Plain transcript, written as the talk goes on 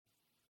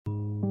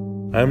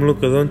I'm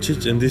Luka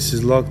Doncic, and this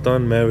is Locked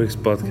On Mavericks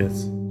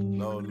podcast.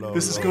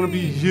 This is gonna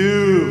be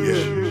huge.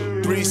 Yeah.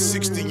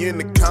 360 in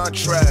the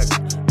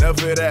contract,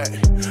 never that.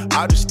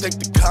 I just take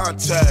the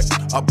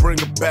contact, I bring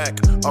it back.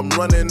 I'm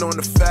running on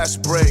the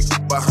fast break,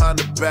 behind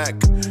the back.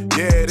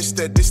 Yeah, this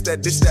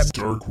that.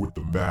 Dirk with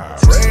the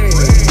Mavs.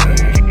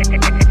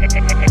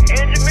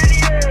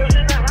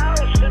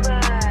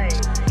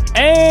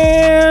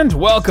 And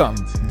welcome.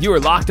 You are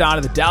locked on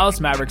to the Dallas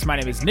Mavericks. My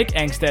name is Nick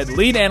Angstead,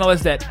 lead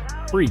analyst at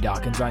Free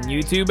Dawkins on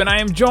YouTube, and I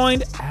am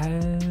joined,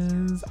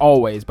 as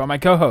always, by my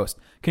co-host,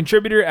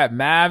 contributor at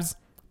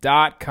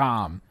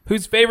Mavs.com,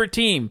 whose favorite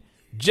team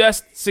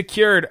just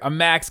secured a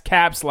max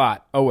cap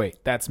slot. Oh, wait,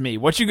 that's me.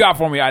 What you got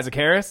for me, Isaac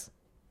Harris?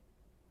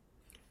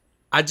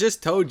 I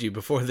just told you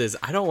before this,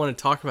 I don't want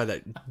to talk about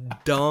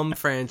that dumb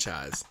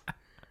franchise.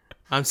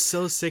 I'm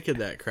so sick of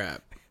that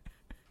crap.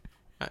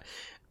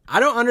 I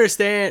don't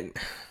understand.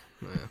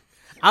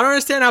 I don't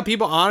understand how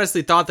people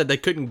honestly thought that they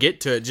couldn't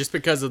get to it just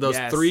because of those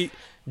three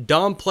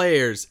dumb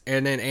players,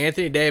 and then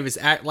Anthony Davis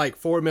act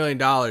like $4 million.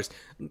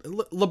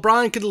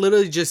 LeBron could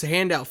literally just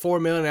hand out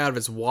 $4 million out of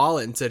his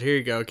wallet and said, "Here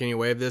you go. Can you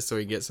waive this so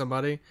we get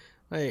somebody?"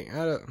 Like,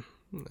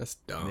 that's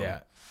dumb.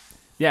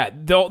 Yeah.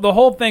 The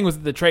whole thing was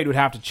that the trade would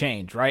have to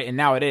change, right? And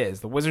now it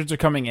is. The Wizards are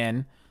coming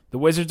in. The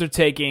Wizards are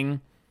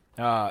taking,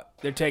 they're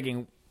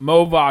taking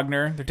Mo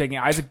Wagner. They're taking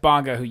Isaac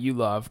Bonga, who you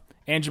love,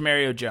 and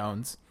Jamario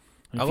Jones.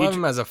 I love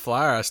him as a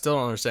flyer. I still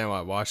don't understand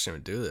why Washington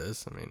would do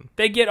this. I mean,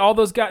 they get all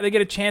those guys. They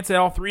get a chance at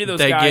all three of those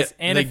guys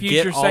and a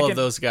future get all second. of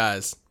those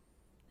guys.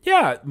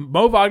 Yeah,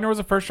 Mo Wagner was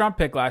a first-round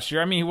pick last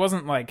year. I mean, he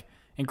wasn't like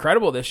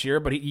incredible this year,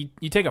 but you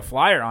take a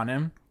flyer on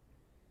him.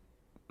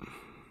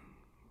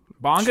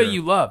 Bonga, Sure.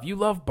 you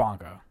love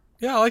Bonga.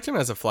 Yeah, I liked him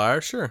as a flyer.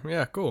 Sure,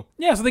 yeah, cool.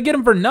 Yeah, so they get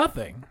him for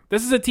nothing.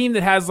 This is a team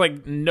that has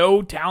like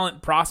no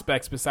talent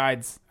prospects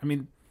besides. I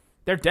mean,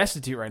 they're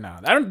destitute right now.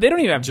 They don't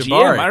even have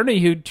Jabari. GM. I don't know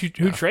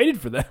who traded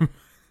for them.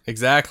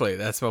 Exactly.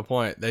 That's my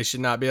point. They should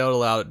not be able to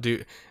allow to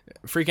do.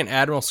 Freaking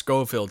Admiral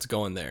Schofield's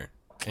going there,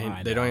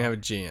 and they don't even have a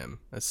GM.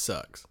 That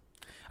sucks.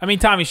 I mean,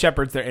 Tommy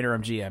Shepard's their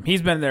interim GM.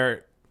 He's been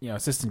their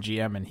assistant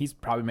GM, and he's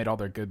probably made all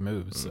their good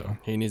moves. So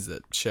He needs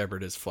to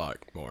shepherd his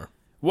flock more.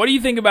 what do you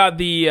think about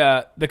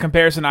the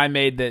comparison I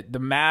made that the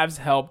Mavs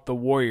helped the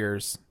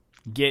Warriors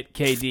get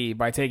KD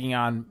by taking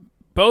on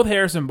both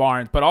Harrison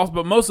Barnes,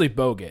 but mostly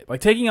Bogut?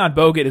 Like, taking on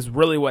Bogut is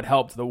really what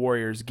helped the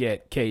Warriors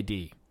get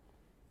KD.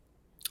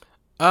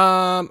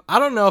 I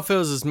don't know if it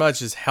was as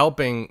much as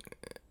helping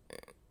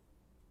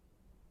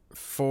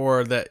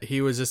for that he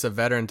was just a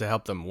veteran to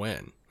help them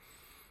win.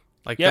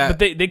 Like but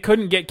they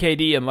couldn't get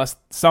KD unless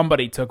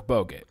somebody took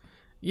Bogut.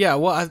 Yeah,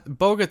 well,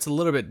 Bogut's a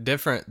little bit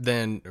different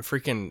than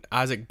freaking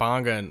Isaac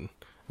Bonga and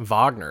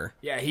Wagner.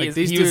 Yeah, Like,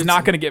 he was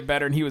not going to get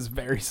better, and he was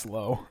very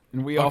slow.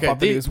 And we all thought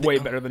that he was way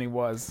better than he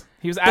was.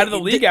 He was out of the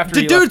league after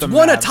he left the dude's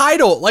won a Mavs.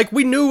 title. Like,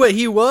 we knew what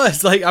he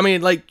was. Like, I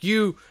mean, like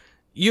you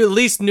at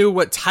least knew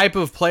what type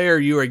of player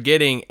you were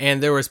getting,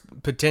 and there was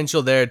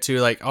potential there to,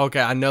 like,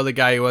 okay, I know the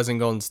guy who was in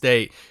Golden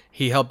State.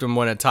 He helped him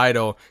win a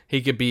title.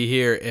 He could be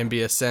here and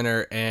be a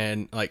center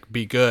and, like,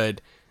 be good.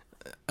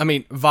 I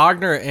mean,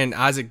 Wagner and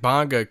Isaac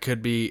Bonga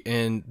could be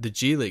in the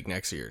G League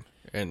next year.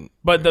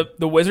 But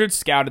the Wizards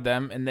scouted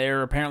them, and they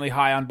were apparently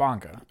high on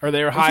Bonga. Or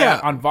they were high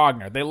on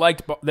Wagner. They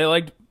liked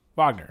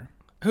Wagner.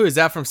 Who is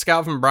that from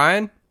Scout from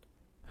Brian?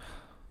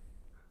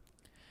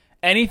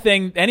 Any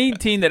team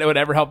that would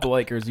ever help the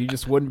Lakers, you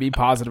just wouldn't be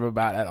positive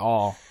about at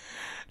all.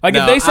 Like,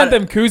 No, if they sent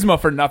them Kuzma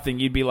for nothing,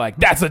 you'd be like,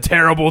 that's a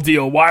terrible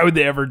deal. Why would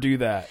they ever do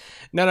that?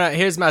 No.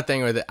 Here's my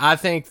thing with it. I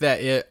think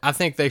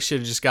they should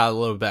have just got a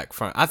little back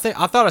front. I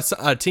thought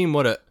a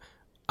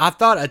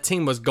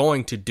team was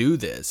going to do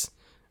this,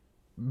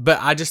 but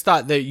I just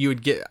thought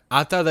that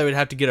I thought they would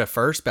have to get a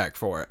first back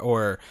for it,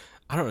 or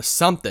I don't know,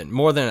 something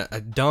more than a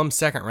dumb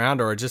second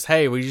rounder, or just,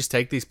 hey, we just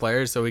take these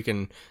players so we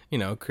can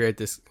create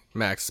this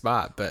max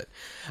spot. But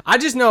I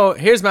just know,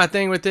 here's my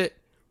thing with it.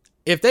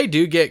 If they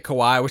do get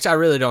Kawhi, which I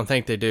really don't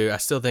think they do, I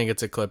still think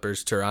it's a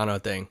Clippers-Toronto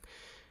thing.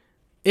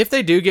 If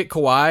they do get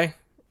Kawhi,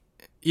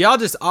 y'all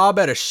just all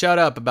better shut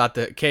up about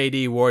the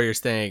KD Warriors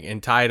thing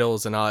and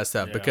titles and all that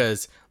stuff,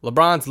 because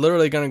LeBron's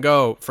literally going to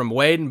go from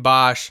Wade and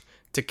Bosh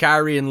to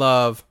Kyrie and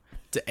Love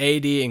to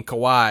AD and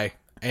Kawhi.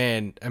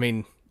 And, I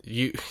mean,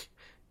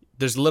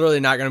 there's literally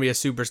not going to be a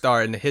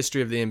superstar in the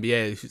history of the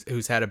NBA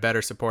who's had a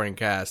better supporting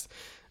cast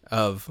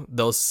of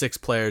those six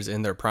players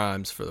in their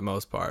primes for the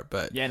most part.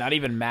 But Yeah, not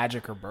even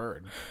Magic or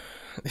Bird.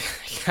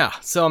 yeah,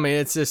 so I mean,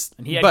 it's just,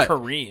 And he had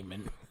Kareem.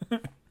 And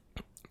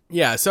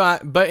yeah,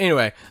 but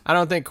anyway, I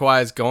don't think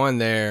Kawhi's going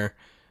there.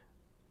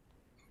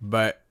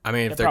 But I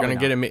mean, if they're gonna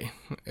get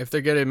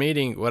a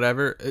meeting,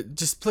 whatever,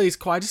 just please,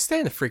 Kawhi, just stay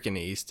in the freaking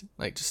East.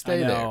 Like, just stay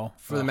there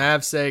for the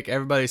Mavs' sake,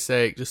 everybody's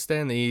sake. Just stay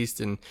in the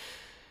East. And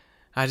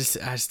I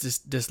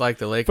just dislike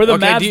the Lakers. For the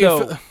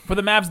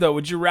Mavs though,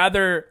 would you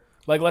rather,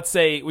 like, let's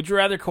say, would you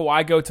rather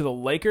Kawhi go to the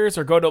Lakers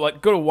or go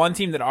to one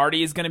team that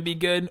already is going to be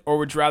good, or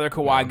would you rather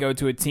Kawhi go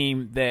to a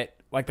team that,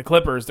 like the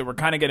Clippers, that were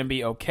kind of going to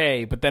be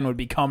okay, but then would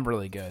become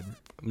really good?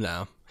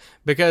 No,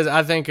 because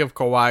I think if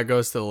Kawhi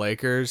goes to the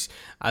Lakers,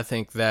 I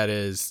think that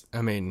is,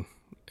 I mean,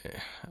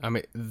 I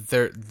mean,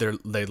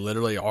 they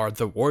literally are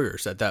the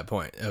Warriors at that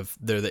point.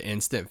 They're the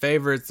instant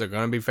favorites. They're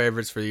going to be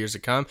favorites for years to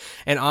come.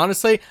 And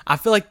honestly, I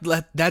feel like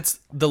that's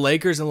the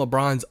Lakers and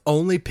LeBron's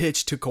only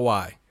pitch to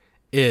Kawhi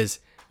is,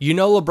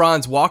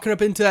 LeBron's walking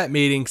up into that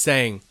meeting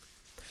saying,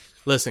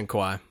 listen,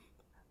 Kawhi,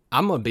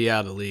 I'm going to be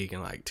out of the league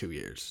in like 2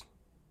 years,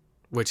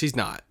 which he's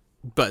not.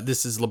 But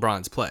this is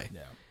LeBron's play.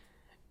 Yeah.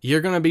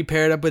 You're going to be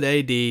paired up with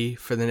AD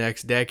for the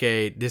next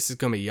decade. This is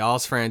going to be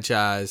y'all's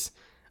franchise.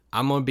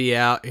 I'm going to be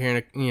out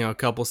here in a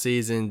couple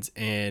seasons,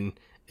 and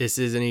this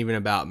isn't even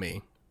about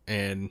me,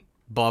 and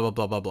blah, blah,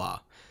 blah, blah, blah.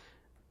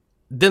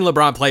 Then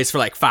LeBron plays for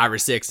like 5 or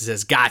 6 and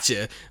says,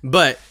 gotcha.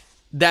 But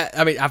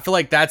I feel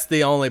like that's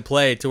the only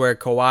play to where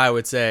Kawhi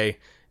would say,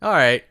 all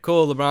right,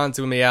 cool, LeBron's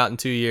going to be out in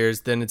 2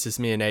 years, then it's just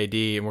me and AD,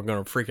 and we're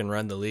going to freaking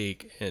run the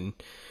league.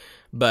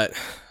 But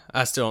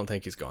I still don't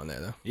think he's going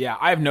there, though. Yeah,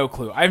 I have no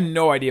clue. I have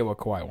no idea what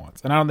Kawhi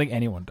wants, and I don't think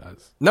anyone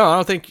does. No, I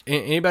don't think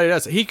anybody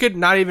does. He could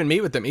not even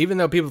meet with them, even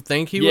though people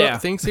think he will.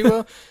 Thinks he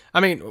will. I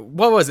mean,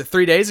 what was it?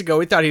 3 days ago,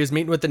 we thought he was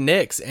meeting with the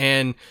Knicks,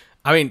 and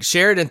I mean,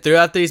 Sheridan threw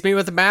out that he's meeting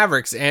with the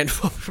Mavericks, and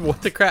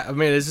what the crap? I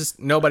mean, it's just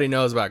nobody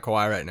knows about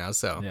Kawhi right now.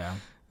 So yeah,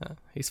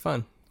 he's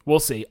fun. We'll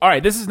see. All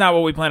right, this is not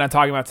what we plan on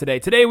talking about today.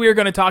 Today we are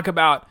going to talk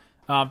about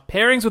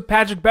pairings with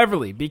Patrick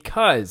Beverley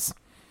because.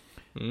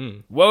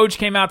 Woj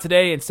came out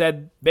today and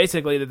said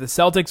basically that the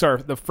Celtics are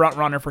the front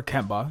runner for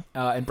Kemba,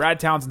 and Brad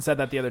Townsend said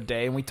that the other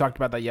day, and we talked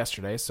about that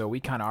yesterday. So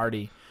we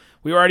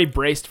were already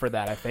braced for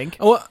that, I think.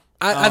 Well,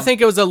 I think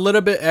it was a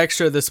little bit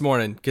extra this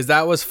morning because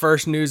that was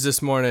first news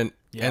this morning,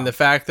 and the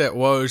fact that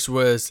Woj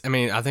was,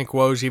 I think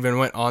Woj even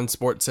went on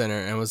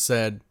SportsCenter and was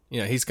said,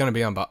 he's going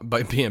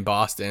to be in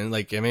Boston.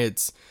 Like,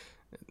 it's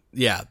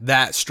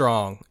that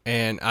strong,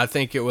 and I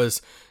think it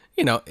was.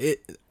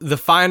 The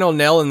final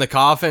nail in the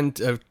coffin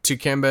to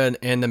Kemba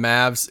and the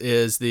Mavs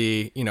is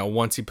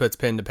once he puts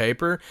pen to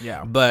paper.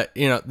 Yeah. But,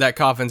 that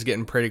coffin's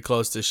getting pretty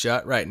close to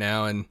shut right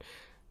now. And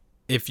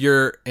if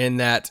you're in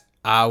that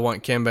I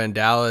want Kemba in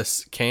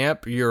Dallas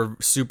camp, you're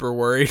super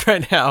worried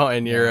right now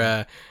and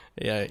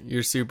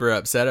you're super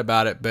upset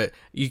about it. But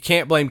you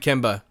can't blame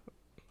Kemba.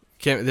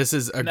 This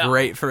is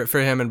great for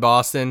him in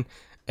Boston.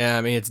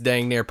 It's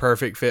dang near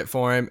perfect fit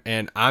for him.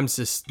 And I'm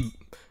just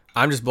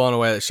blown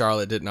away that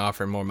Charlotte didn't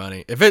offer him more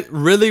money. If it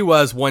really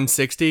was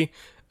 160,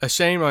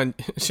 shame on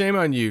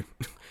you,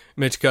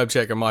 Mitch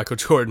Kupchak and Michael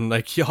Jordan.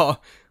 Like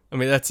y'all,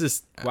 that's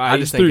just wow. I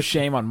just threw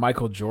shame on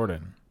Michael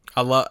Jordan.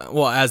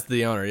 As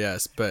the owner,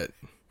 yes, but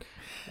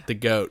the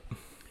GOAT.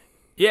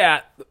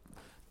 Yeah,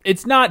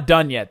 it's not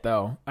done yet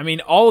though.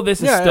 All of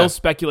this is still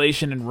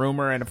speculation and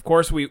rumor, and of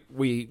course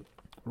we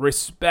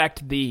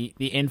respect the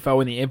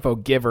info and the info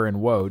giver in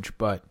Woj,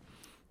 but.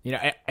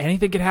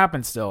 Anything could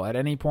happen still at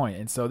any point.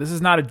 And so this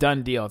is not a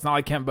done deal. It's not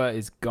like Kemba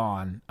is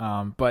gone.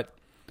 But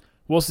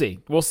we'll see.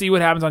 We'll see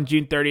what happens on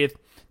June 30th.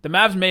 The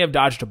Mavs may have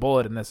dodged a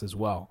bullet in this as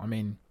well.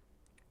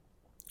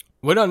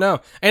 We don't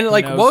know. And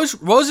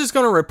Woj is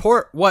going to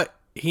report what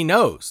he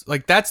knows.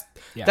 Like that's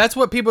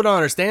what people don't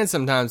understand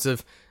sometimes.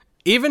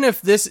 Even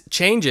if this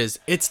changes,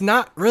 it's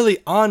not really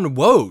on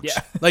Woj.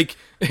 Yeah. Like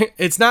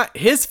it's not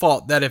his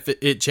fault that if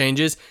it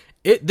changes.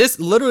 This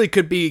literally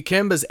could be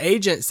Kemba's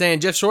agent saying,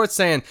 Jeff Schwartz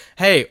saying,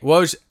 hey,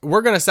 Woj,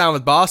 we're going to sign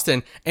with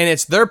Boston, and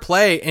it's their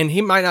play, and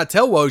he might not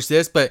tell Woj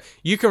this, but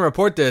you can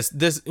report this,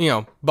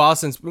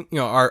 Boston's,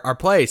 our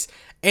place.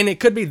 And it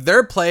could be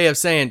their play of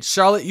saying,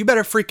 Charlotte, you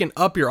better freaking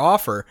up your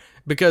offer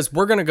because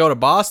we're going to go to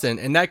Boston,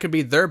 and that could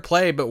be their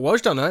play, but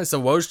Woj don't know it,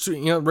 so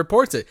Woj,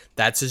 reports it.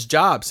 That's his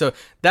job. So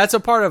that's a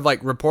part of,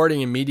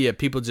 reporting in media.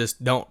 People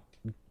just don't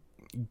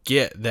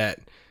get that,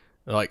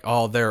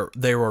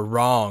 they were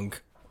wrong.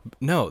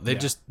 No,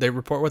 they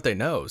report what they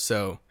know.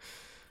 So,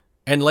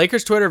 and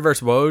Lakers Twitter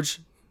versus Woj,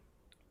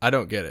 I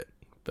don't get it.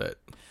 But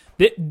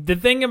the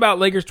thing about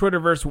Lakers Twitter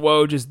versus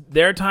Woj is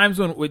there are times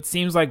when it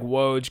seems like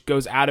Woj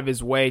goes out of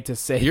his way to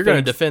say you're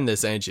going to defend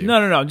this, ain't you? No.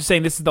 I'm just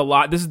saying this is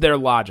their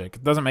logic.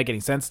 It doesn't make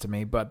any sense to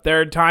me. But there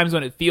are times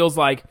when it feels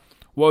like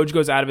Woj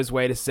goes out of his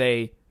way to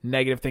say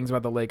negative things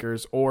about the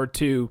Lakers or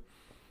to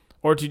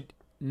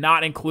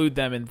not include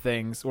them in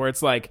things where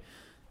it's like.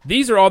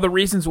 These are all the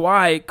reasons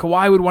why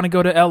Kawhi would want to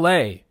go to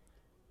LA,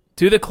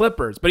 to the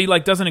Clippers, but he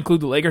doesn't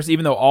include the Lakers,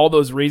 even though all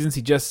those reasons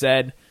he just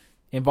said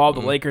involve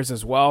the Lakers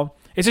as well.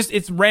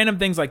 It's random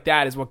things like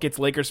that is what gets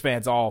Lakers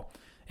fans all,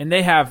 and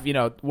they have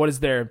what is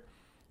their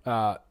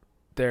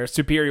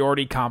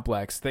superiority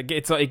complex that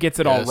it gets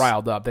it all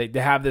riled up. They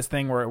have this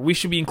thing where we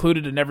should be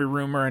included in every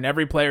rumor and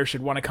every player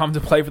should want to come to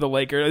play for the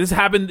Lakers. This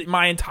happened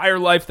my entire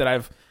life that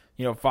I've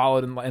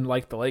followed and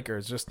liked the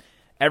Lakers. Just.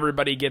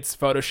 Everybody gets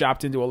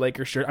photoshopped into a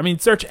Lakers shirt.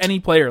 Search any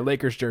player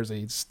Lakers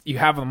jersey. You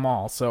have them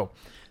all. So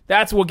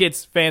that's what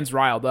gets fans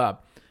riled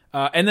up.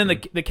 And then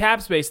the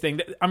cap space thing.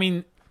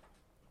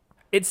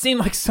 It seemed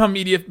like some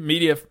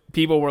media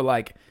people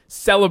were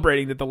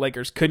celebrating that the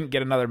Lakers couldn't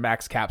get another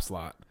max cap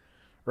slot.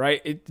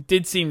 Right? It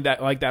did seem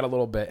like that a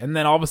little bit. And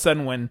then all of a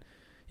sudden when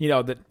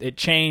that it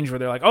changed where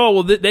they're like, oh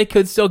well they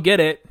could still get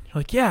it. You're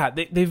like, yeah,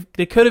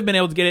 they could have been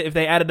able to get it if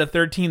they added a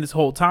third team this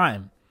whole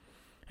time.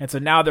 And so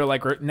now they're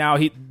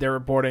they're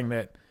reporting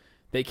that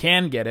they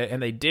can get it,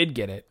 and they did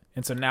get it.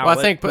 And so now Well,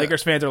 I think-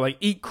 Lakers fans are like,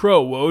 eat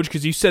crow, Woj,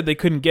 because you said they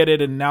couldn't get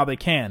it, and now they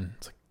can.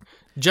 It's like,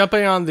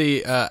 Jumping on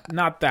the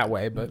not that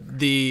way, but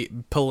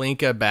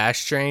Pelinka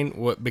bash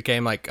train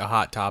became like a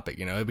hot topic.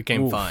 It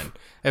became fun.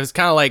 It was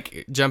kind of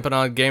like jumping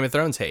on Game of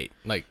Thrones hate.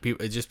 Like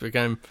people, it just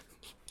became.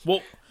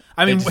 well,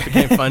 I mean, It just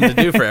became fun to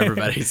do for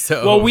everybody.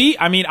 So well,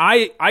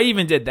 I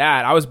even did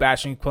that. I was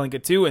bashing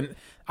Pelinka too, and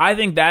I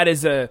think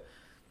that's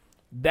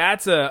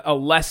a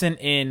lesson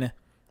in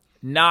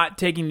not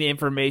taking the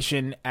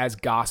information as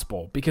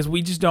gospel, because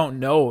we just don't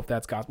know if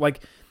that's gospel. Like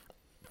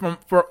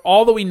for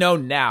all that we know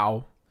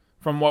now,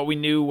 from what we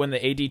knew when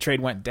the AD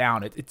trade went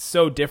down, it's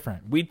so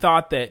different. We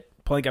thought that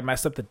Pelinka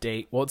messed up the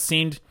date. Well, it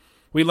seemed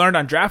we learned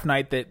on draft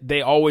night that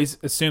they always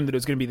assumed that it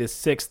was going to be the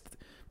 6th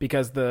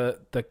because the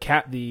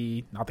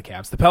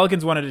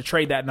Pelicans wanted to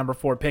trade that number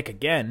 4 pick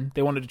again.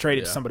 They wanted to trade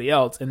it to somebody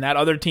else, and that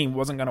other team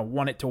wasn't going to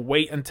want it to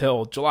wait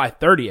until July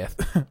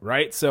 30th,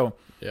 right? So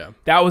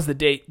that was the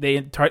date they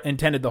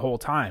intended the whole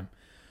time.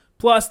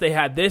 Plus, they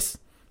had this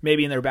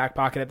maybe in their back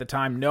pocket at the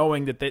time,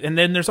 knowing that and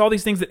then there's all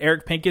these things that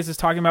Eric Pincus is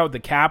talking about with the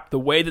cap, the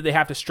way that they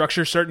have to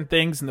structure certain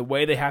things and the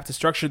way they have to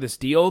structure this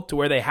deal to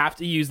where they have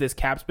to use this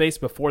cap space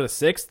before the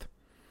 6th.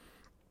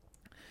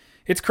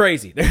 It's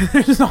crazy.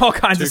 There's all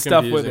kinds of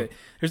stuff with it.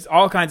 There's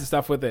all kinds of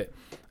stuff with it.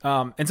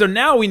 And so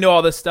now we know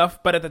all this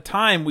stuff, but at the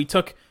time we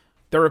took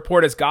the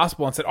report as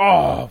gospel and said,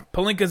 oh,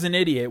 Pelinka's an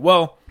idiot.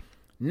 Well,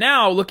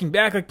 now looking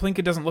back, like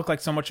Pelinka doesn't look like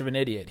so much of an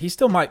idiot. He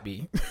still might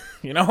be,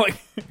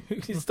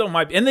 he still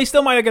might be. And they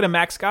still might not get a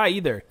max guy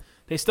either.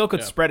 They still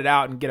could spread it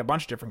out and get a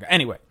bunch of different guys.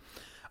 Anyway.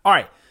 All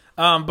right.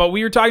 But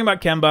we were talking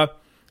about Kemba.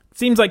 It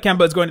seems like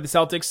Kemba is going to the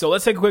Celtics. So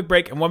let's take a quick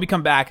break. And when we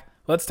come back,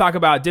 let's talk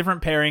about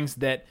different pairings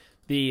that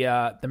the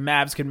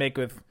Mavs could make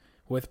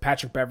with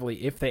Patrick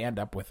Beverley if they end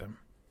up with him.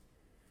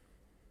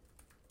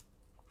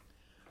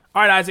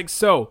 All right, Isaac.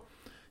 So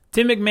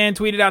Tim McMahon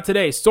tweeted out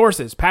today,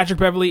 sources, Patrick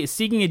Beverley is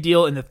seeking a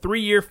deal in the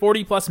 3-year,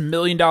 $40+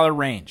 million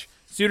range.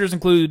 Suitors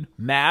include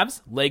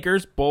Mavs,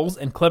 Lakers, Bulls,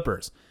 and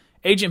Clippers.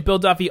 Agent Bill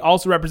Duffy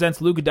also represents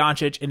Luka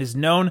Doncic and is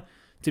known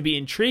to be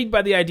intrigued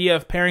by the idea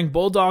of pairing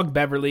Bulldog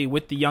Beverley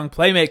with the young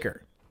playmaker.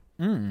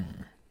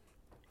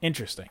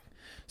 Interesting.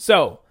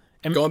 So,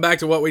 going back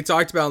to what we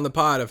talked about in the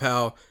pod of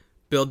how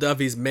Bill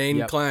Duffy's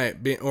main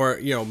client,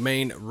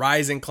 main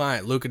rising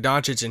client, Luka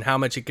Doncic, and how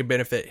much it could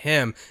benefit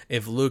him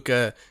if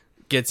Luka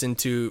gets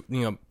into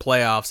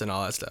playoffs and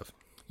all that stuff.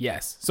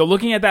 Yes. So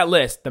looking at that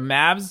list, the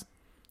Mavs,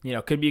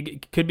 could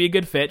be a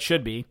good fit,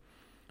 should be.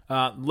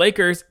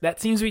 Lakers, that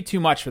seems to be too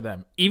much for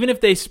them. Even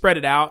if they spread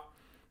it out,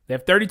 they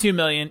have $32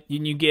 million,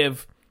 and you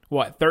give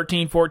what,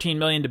 $13-14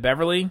 million to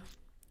Beverley?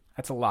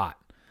 That's a lot.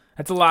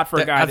 That's a lot for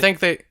a guy. I think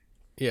they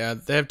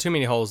have too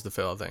many holes to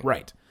fill, I think.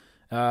 Right.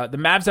 The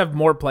Mavs have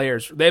more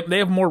players. They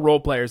have more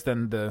role players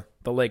than the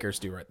Lakers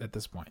do right at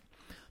this point.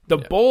 The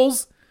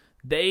Bulls,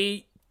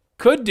 they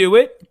could do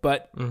it,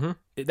 but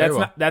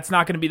that's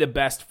not going to be the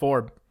best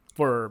for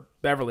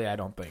Beverley, I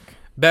don't think.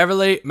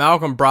 Beverley,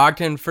 Malcolm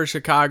Brogdon for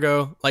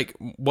Chicago, like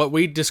what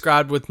we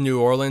described with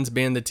New Orleans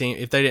being the team,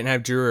 if they didn't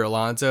have Drew or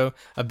Alonzo,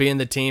 being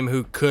the team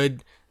who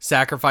could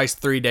sacrifice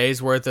 3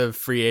 days worth of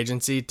free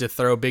agency to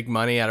throw big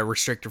money at a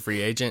restricted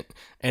free agent.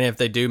 And if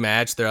they do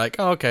match, they're like,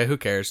 oh, okay, who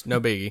cares?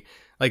 No biggie.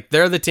 Like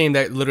they're the team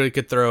that literally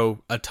could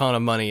throw a ton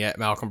of money at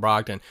Malcolm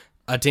Brogdon.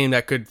 A team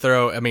that could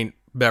throw,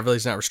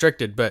 Beverly's not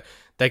restricted, but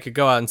they could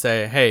go out and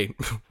say, hey,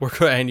 we're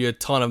going to hand you a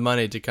ton of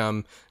money to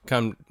come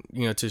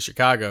to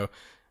Chicago.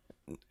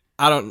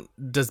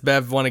 Does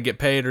Bev want to get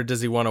paid, or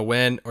does he want to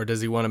win, or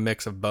does he want a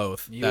mix of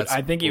both?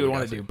 I think he would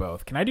want to do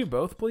both. Can I do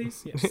both,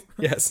 please? Yes.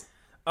 Yes.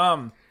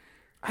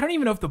 I don't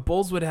even know if the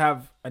Bulls would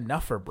have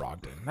enough for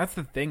Brogdon. That's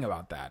the thing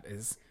about that,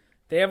 is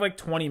they have like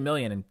 $20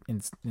 million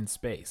in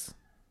space.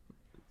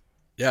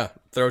 Yeah,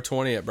 throw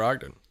 20 at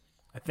Brogdon.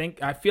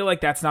 I feel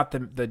like that's not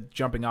the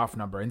jumping off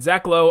number. And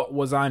Zach Lowe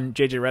was on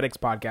JJ Redick's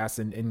podcast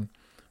and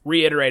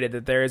reiterated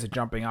that there is a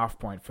jumping off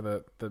point for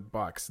the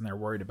Bucks, and they're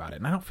worried about it.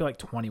 And I don't feel like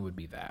 20 would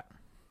be that.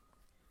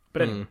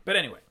 But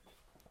anyway.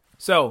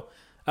 So,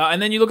 and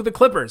then you look at the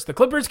Clippers. The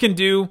Clippers can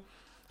do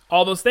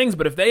all those things,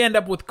 but if they end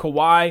up with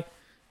Kawhi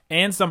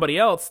and somebody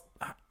else,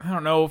 I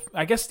don't know.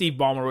 I guess Steve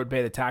Ballmer would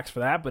pay the tax for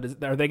that, but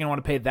are they going to want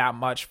to pay that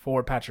much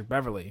for Patrick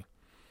Beverley?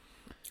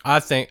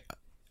 I think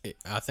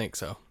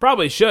so.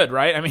 Probably should,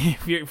 right? I mean,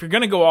 if you're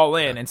going to go all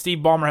in, and Steve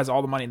Ballmer has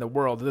all the money in the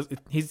world,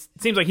 it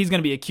seems like he's going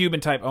to be a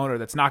Cuban-type owner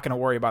that's not going to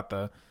worry about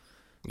the...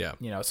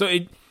 Yeah. So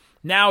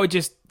now it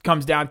just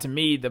comes down to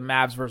me, the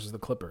Mavs versus the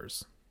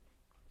Clippers.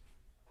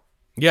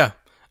 Yeah.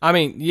 I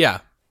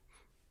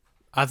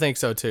think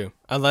so too.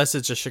 Unless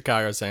it's just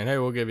Chicago saying, "Hey,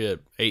 we'll give you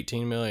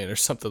 $18 million or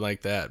something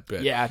like that."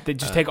 But yeah, they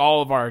just take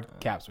all of our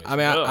cap space. You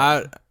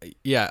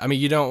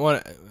don't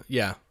want to.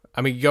 Yeah,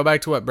 you go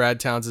back to what Brad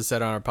Townsend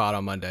said on our pod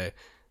on Monday.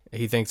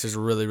 He thinks there's a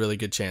really, really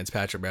good chance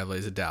Patrick Beverley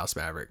is a Dallas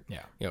Maverick.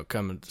 Yeah,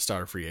 coming to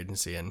start a free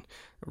agency. And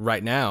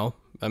right now,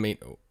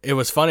 it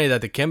was funny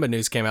that the Kemba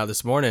news came out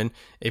this morning.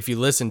 If you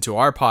listen to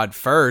our pod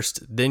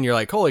first, then you're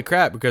like, "Holy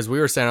crap!" Because we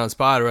were saying on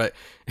spot, right?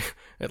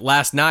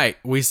 last night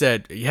we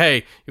said,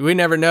 hey, we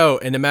never know.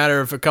 In a matter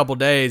of a couple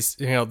days,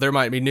 there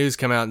might be news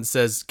come out and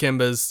says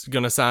Kemba's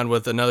going to sign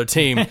with another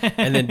team.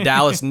 And then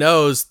Dallas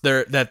knows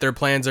that their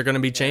plans are going to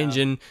be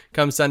changing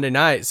come Sunday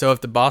night. So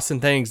if the Boston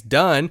thing's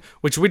done,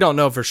 which we don't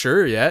know for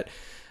sure yet,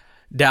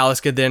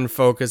 Dallas could then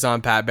focus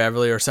on Pat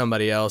Beverly or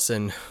somebody else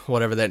and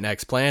whatever that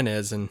next plan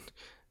is. And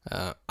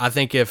I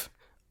think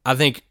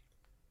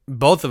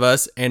both of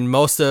us and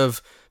most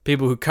of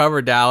people who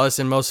cover Dallas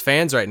and most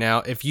fans right now,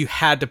 if you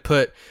had to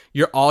put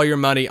all your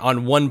money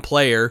on one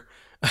player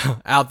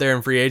out there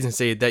in free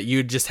agency that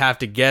you'd just have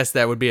to guess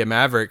that would be a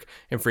Maverick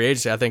in free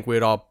agency, I think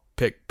we'd all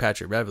pick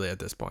Patrick Beverly at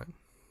this point.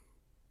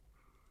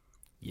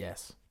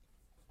 Yes.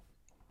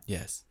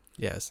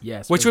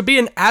 Which would be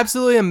an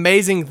absolutely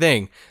amazing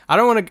thing. I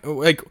don't want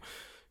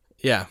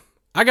to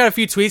I got a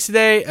few tweets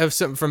today of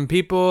some from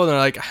people, and they're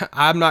like,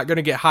 I'm not going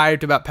to get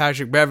hyped about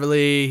Patrick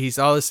Beverly. He's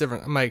all this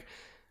different. I'm like,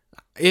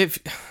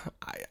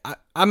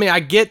 I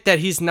get that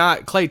he's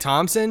not Klay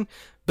Thompson,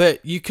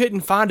 but you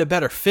couldn't find a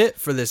better fit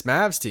for this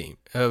Mavs team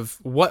of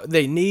what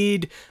they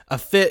need, a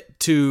fit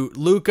to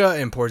Luka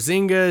and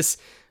Porzingis.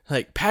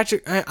 Like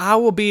Patrick, I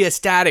will be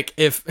ecstatic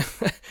if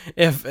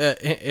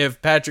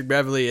Patrick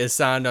Beverly is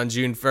signed on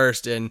June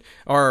 1st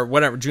or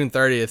whatever, June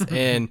 30th,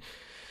 and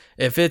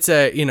if it's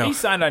he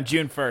signed on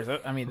June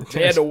 1st. I mean,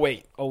 they had to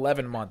wait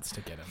 11 months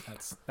to get him.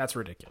 That's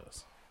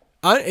ridiculous.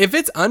 If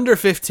it's under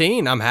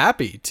 15, I'm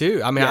happy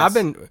too. I mean, Yes. I've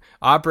been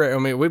operating. I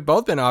mean, we've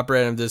both been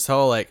operating this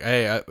whole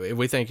hey,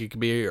 we think it could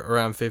be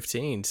around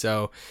 15.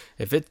 So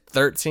if it's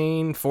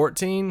 13,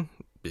 14,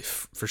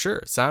 for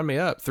sure, sign me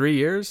up. 3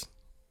 years,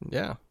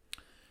 yeah.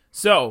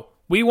 So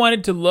we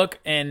wanted to look,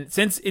 and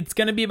since it's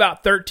going to be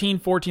about 13,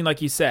 14,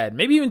 like you said,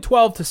 maybe even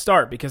 12 to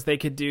start, because they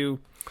could do,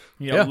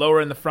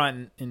 lower in the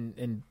front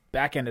and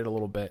back end it a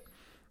little bit.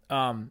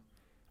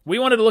 We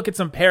wanted to look at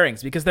some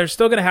pairings because they're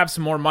still going to have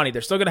some more money.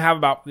 They're still going to have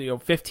about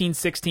 $15,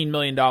 $16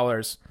 million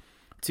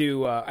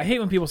to. I hate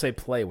when people say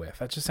play with.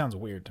 That just sounds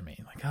weird to me.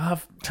 Like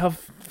I'll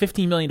have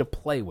 $15 million to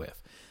play with.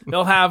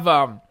 They'll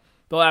have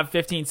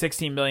 15,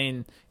 16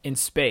 million in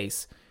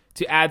space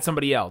to add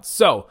somebody else.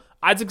 So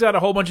Isaac's got a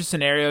whole bunch of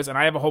scenarios, and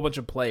I have a whole bunch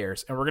of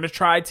players, and we're going to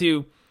try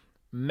to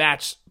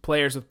match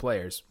players with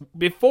players.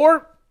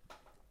 Before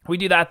we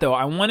do that, though,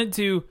 I wanted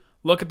to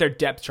look at their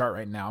depth chart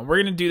right now.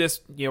 We're going to do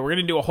this, we're going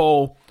to do a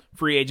whole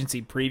free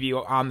agency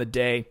preview on the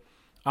day,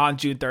 on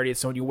June 30th.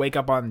 So when you wake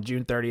up on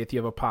June 30th, you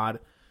have a pod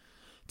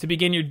to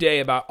begin your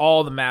day about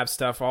all the Mavs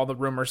stuff, all the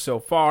rumors so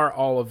far,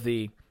 all of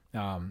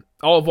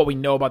what we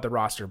know about the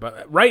roster.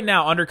 But right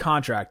now, under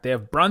contract, they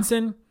have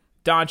Brunson,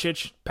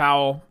 Doncic,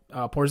 Powell,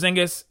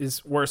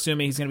 Porzingis we're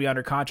assuming he's going to be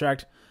under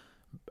contract.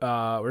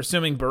 We're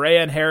assuming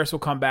Barea and Harris will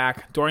come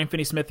back. Dorian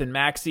Finney-Smith and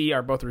Maxey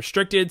are both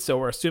restricted, so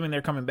we're assuming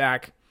they're coming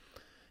back.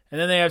 And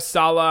then they have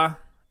Salah.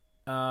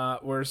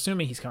 We're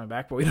assuming he's coming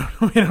back, but we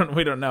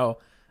don't know.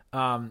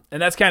 And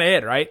that's kind of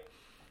it, right?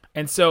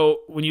 And so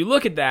when you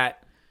look at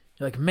that,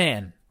 you're like,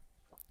 man,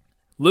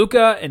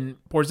 Luka and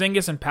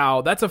Porzingis and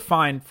Powell, that's a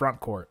fine front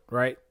court,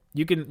 right?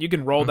 You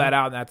can roll that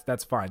out, and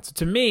that's fine. So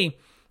to me,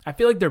 I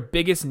feel like their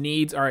biggest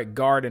needs are at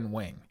guard and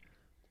wing.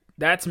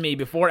 That's me.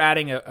 Before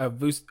adding a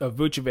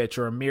Vucevic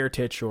or a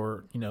Mirotic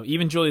or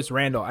even Julius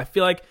Randle, I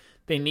feel like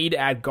they need to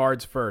add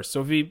guards first.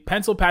 So if we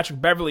pencil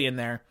Patrick Beverly in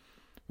there,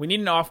 we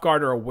need an off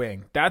guard or a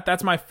wing.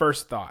 That's my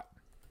first thought.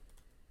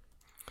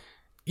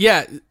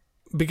 Yeah,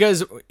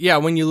 because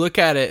when you look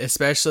at it,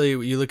 especially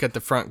you look at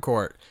the front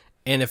court,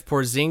 and if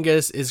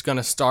Porzingis is going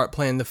to start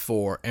playing the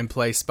 4 and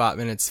play spot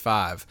minutes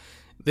 5.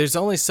 There's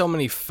only so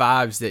many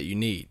 5s that you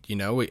need.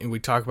 We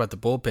talk about the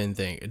bullpen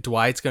thing.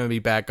 Dwight's going to be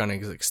back on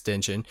his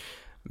extension.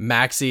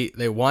 Maxey,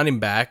 they want him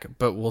back,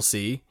 but we'll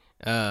see.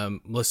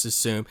 Let's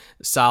assume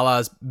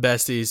Salah's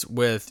besties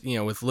with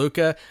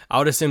Luka. I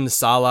would assume the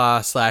Salah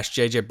 /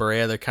 JJ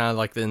Barea, they're kind of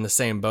like in the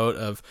same boat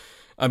of,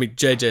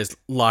 JJ is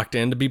locked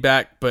in to be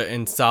back, but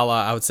in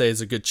Salah, I would say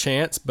is a good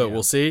chance, but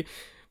we'll see.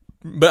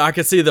 But I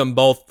could see them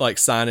both like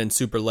signing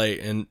super late,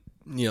 and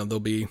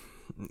they'll be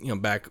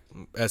back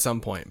at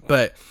some point.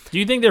 But do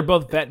you think they're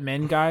both vet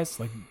men guys,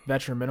 like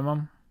veteran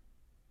minimum?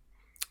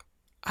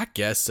 I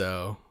guess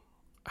so.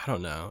 I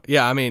don't know.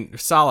 Yeah,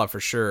 Salah for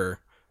sure.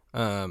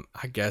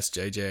 I guess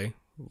JJ.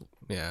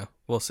 Yeah,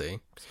 we'll see.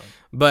 So.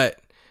 But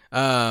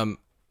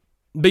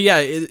yeah,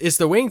 it's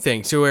the wing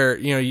thing. So where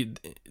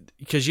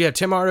because you have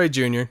Tim Hardaway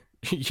Jr.,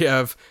 you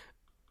have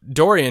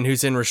Dorian,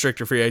 who's in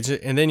restricted free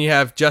agent, and then you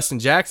have Justin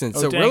Jackson.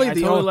 So really, I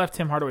totally left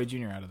Tim Hardaway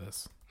Jr. out of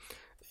this.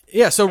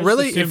 Yeah, so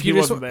really, if you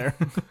wasn't there,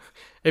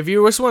 if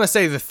you just want to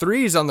say the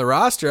threes on the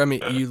roster,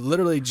 you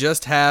literally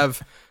just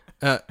have,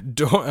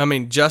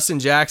 Justin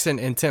Jackson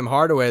and Tim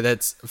Hardaway.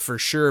 That's for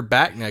sure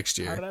back next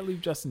year. How did I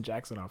leave Justin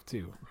Jackson off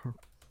too?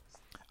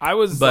 I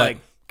was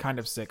kind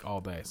of sick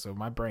all day, so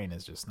my brain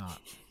is just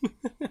not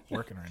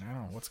working right now. I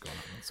don't know what's going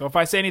on. So if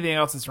I say anything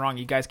else that's wrong,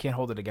 you guys can't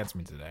hold it against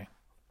me today.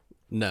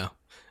 No,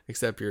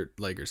 except your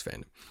Lakers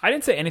fandom. I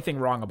didn't say anything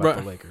wrong about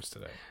the Lakers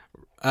today.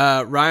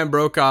 Ryan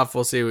Brokoff,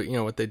 we'll see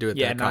what they do with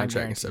that not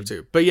contract and stuff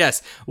guaranteed. too. But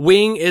yes,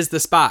 wing is the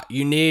spot.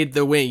 You need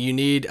the wing. You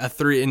need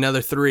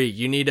another 3.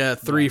 You need a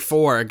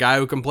 3-4, a guy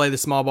who can play the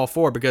small ball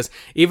 4, because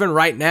even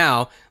right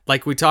now,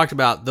 like we talked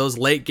about, those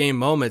late game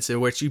moments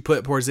in which you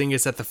put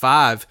Porzingis at the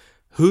 5,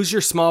 who's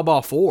your small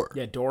ball 4?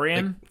 Yeah,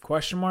 Dorian,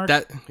 question mark?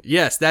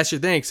 Yes, that's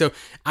your thing. So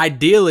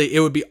ideally, it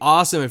would be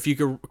awesome if you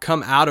could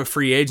come out of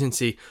free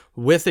agency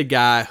with a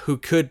guy who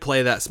could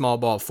play that small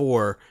ball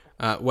 4,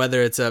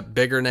 whether it's a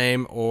bigger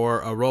name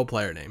or a role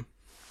player name.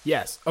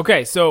 Yes.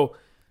 Okay, so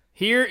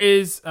here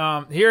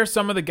are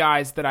some of the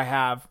guys that I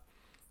have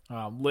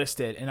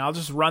listed, and I'll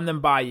just run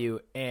them by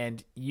you,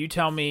 and you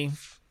tell me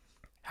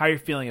how you're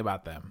feeling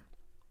about them.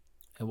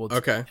 And we'll do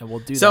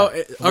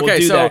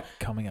that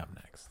coming up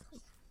next.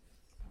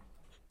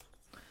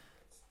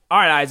 All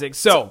right, Isaac.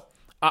 So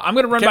I'm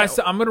gonna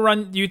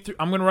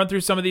run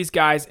through some of these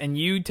guys, and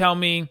you tell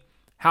me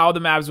how the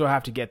Mavs will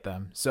have to get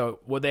them. So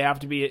would they have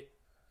to be,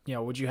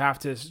 would you have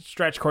to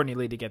stretch Courtney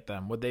Lee to get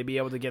them? Would they be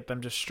able to get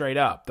them just straight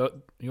up?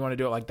 You want to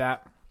do it like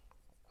that?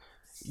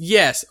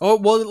 Yes. Oh,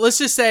 well, let's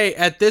just say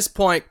at this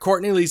point,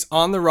 Courtney Lee's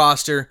on the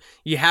roster.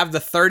 You have the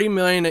 $30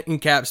 million in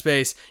cap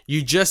space.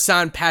 You just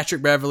signed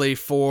Patrick Beverley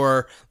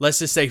for, let's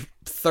just say,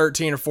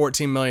 $13 or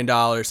 $14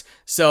 million.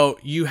 So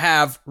you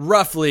have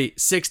roughly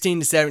 $16 to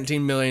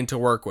 $17 million to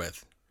work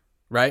with,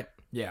 right?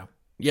 Yeah.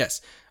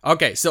 Yes.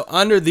 Okay, so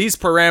under these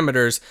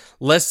parameters,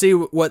 let's see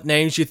what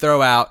names you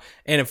throw out.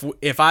 And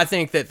if I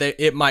think that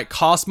it might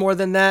cost more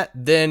than that,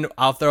 then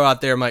I'll throw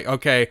out there, I'm like,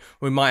 okay,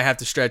 we might have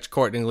to stretch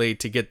Courtney Lee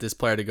to get this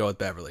player to go with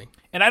Beverly.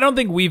 And I don't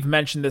think we've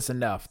mentioned this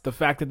enough, the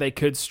fact that they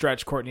could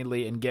stretch Courtney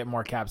Lee and get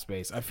more cap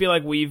space. I feel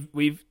like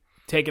we've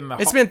taken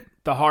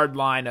the hard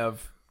line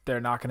of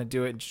they're not going to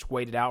do it and just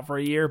wait it out for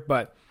a year.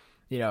 But,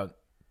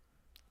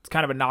 it's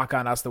kind of a knock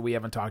on us that we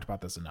haven't talked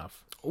about this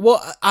enough.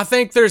 Well, I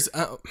think there's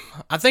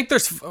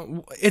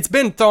it's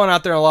been thrown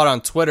out there a lot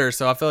on Twitter,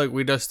 so I feel like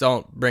we just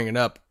don't bring it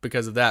up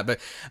because of that. But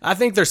I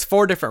think there's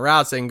 4 different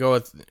routes they can go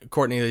with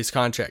Courtney Lee's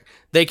contract.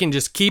 They can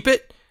just keep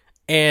it,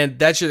 and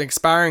that's an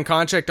expiring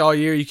contract all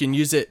year. You can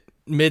use it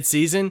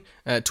mid-season,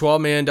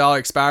 $12 million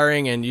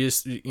expiring, and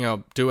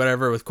do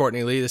whatever with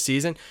Courtney Lee this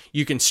season.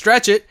 You can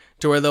stretch it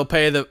to where they'll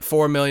pay the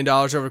 $4 million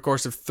over the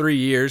course of 3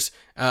 years,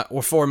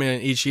 or $4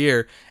 million each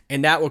year,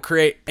 and that will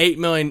create $8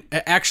 million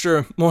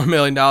extra more $1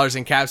 million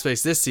in cap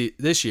space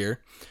this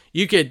year.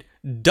 You could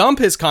dump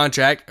his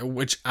contract,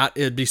 which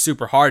it'd be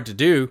super hard to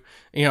do.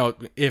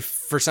 If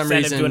for some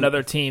reason send him to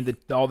another team,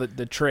 all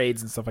the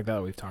trades and stuff like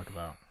that we've talked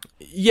about.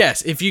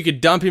 Yes, if you could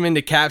dump him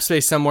into cap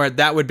space somewhere,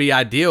 that would be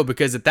ideal,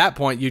 because at that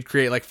point you'd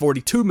create like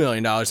 $42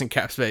 million in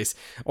cap space.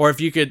 Or if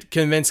you could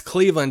convince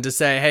Cleveland to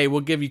say, hey,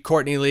 we'll give you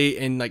Courtney Lee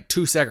and like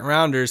 2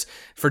 second-rounders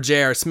for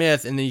J.R.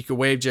 Smith, and then you could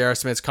waive J.R.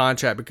 Smith's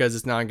contract because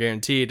it's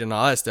non-guaranteed and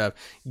all that stuff,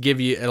 give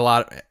you a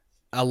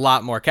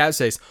lot more cap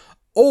space.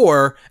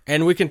 Or,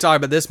 and we can talk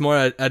about this more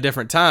at a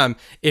different time,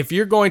 if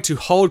you're going to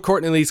hold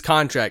Courtney Lee's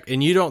contract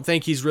and you don't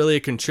think he's really a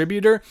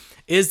contributor,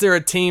 is there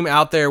a team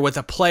out there with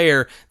a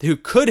player who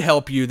could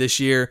help you this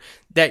year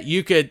that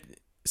you could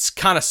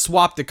kind of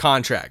swap the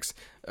contracts?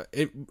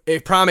 A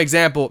prime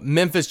example,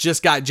 Memphis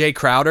just got Jay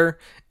Crowder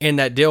in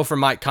that deal for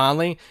Mike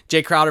Conley.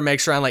 Jay Crowder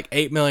makes around like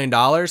 $8 million.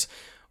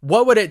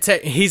 What would it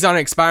take? He's on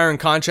an expiring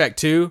contract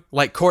too,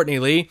 like Courtney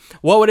Lee.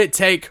 What would it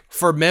take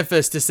for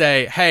Memphis to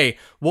say, hey,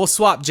 we'll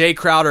swap Jay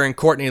Crowder and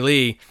Courtney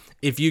Lee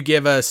if you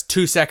give us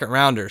 2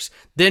 second-rounders?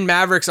 Then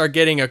Mavericks are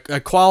getting a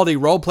quality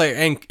role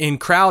player in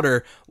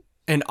Crowder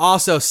and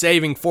also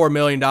saving $4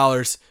 million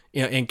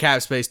in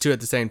cap space too at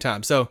the same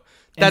time. So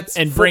that's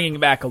and bringing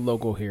back a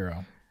local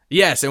hero.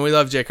 Yes, and we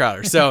love Jay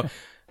Crowder. So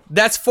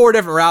that's 4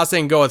 different routes they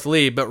can go with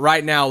Lee. But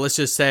right now, let's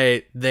just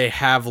say they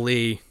have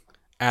Lee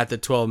at the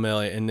 $12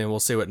 million, and then we'll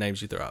see what names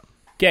you throw out.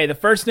 Okay, the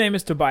first name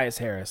is Tobias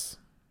Harris.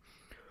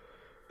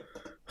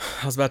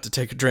 I was about to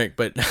take a drink,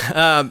 but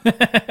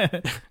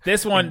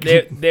this one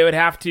they would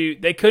have to.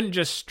 They couldn't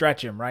just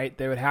stretch him, right?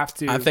 They would have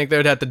to. I think they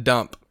would have to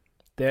dump.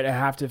 They'd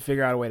have to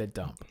figure out a way to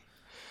dump.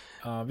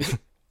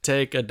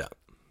 Take a dump.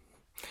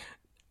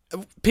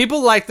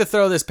 People like to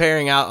throw this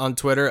pairing out on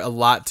Twitter a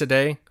lot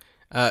today,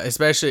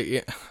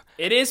 especially.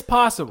 It is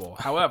possible.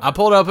 However,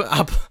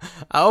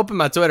 I opened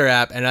my Twitter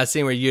app and I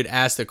seen where you'd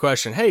asked the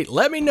question, hey,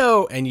 let me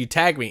know, and you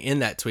tagged me in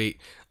that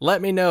tweet.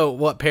 Let me know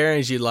what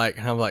pairings you'd like.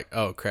 And I'm like,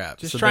 oh crap.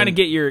 Just trying to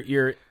get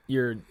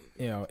your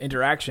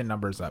interaction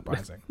numbers up,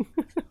 Isaac.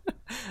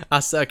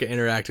 I suck at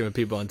interacting with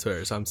people on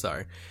Twitter, so I'm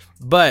sorry.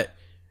 But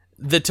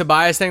the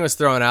Tobias thing was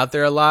thrown out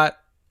there a lot,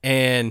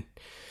 and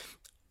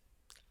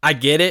I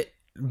get it.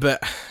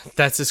 But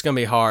that's just gonna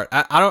be hard.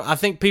 I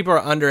think people are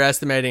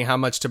underestimating how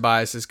much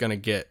Tobias is gonna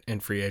get in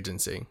free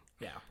agency.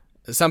 Yeah.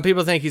 Some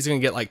people think he's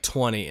gonna get like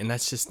 20, and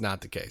that's just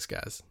not the case,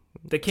 guys.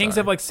 The Kings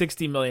have like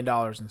 $60 million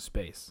in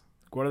space.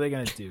 What are they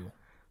gonna do?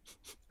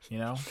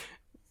 Yeah.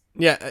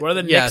 What are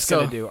the Knicks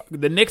gonna do?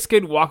 The Knicks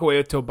could walk away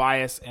with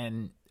Tobias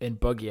and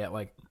Boogie at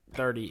like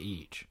 30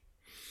 each.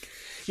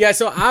 Yeah.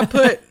 So I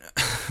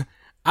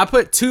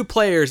put 2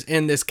 players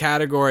in this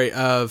category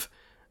of,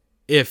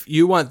 if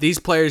you want these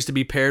players to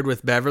be paired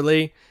with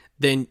Beverly,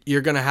 then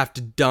you're going to have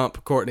to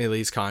dump Courtney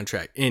Lee's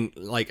contract in,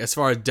 like, as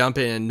far as dump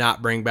it and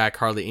not bring back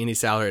hardly any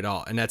salary at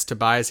all. And that's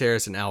Tobias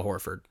Harris and Al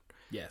Horford.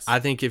 Yes. I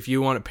think if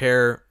you want to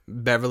pair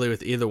Beverly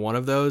with either one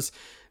of those,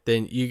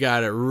 then you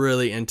got to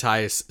really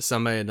entice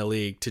somebody in the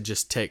league to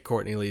just take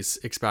Courtney Lee's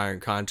expiring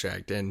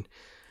contract. And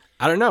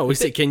I don't know.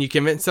 Can you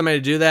convince somebody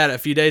to do that a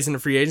few days in the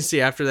free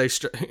agency after they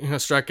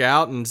struck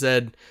out and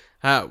said,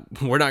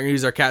 we're not going to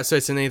use our cap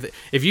space in anything?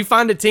 If you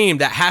find a team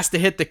that has to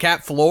hit the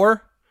cap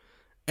floor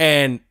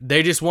and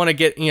they just want to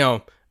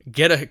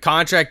get a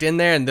contract in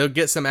there and they'll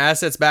get some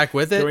assets back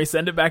with it. Can we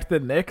send it back to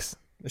the Knicks?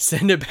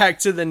 Send it back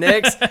to the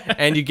Knicks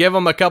and you give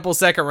them a couple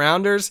second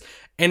rounders.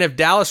 And if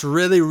Dallas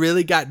really,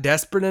 really got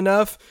desperate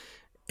enough,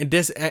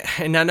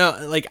 and I know,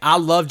 like, I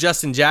love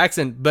Justin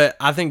Jackson, but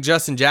I think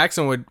Justin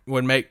Jackson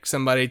would make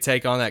somebody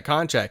take on that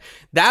contract.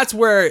 That's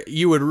where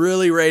you would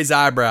really raise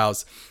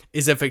eyebrows,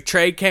 is if a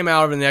trade came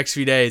out over the next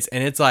few days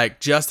and it's like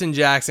Justin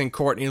Jackson,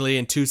 Courtney Lee,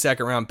 and 2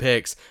 second-round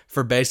picks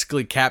for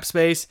basically cap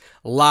space.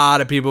 A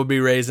lot of people would be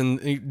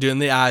doing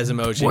the eyes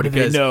emoji. What do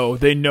they know?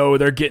 They know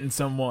they're getting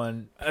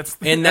someone. That's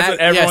what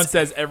everyone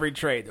says every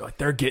trade. They're like,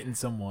 they're getting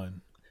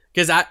someone.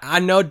 Because I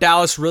know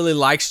Dallas really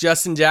likes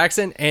Justin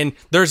Jackson, and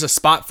there's a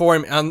spot for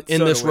him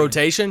in this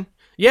rotation.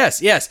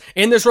 Yes.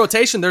 In this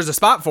rotation, there's a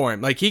spot for him.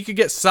 Like, he could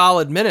get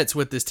solid minutes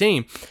with this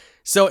team.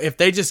 So if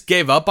they just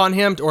gave up on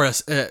him or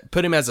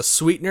put him as a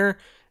sweetener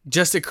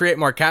just to create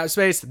more cap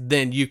space,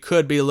 then you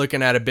could be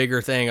looking at a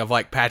bigger thing of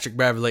like Patrick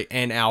Beverly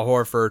and Al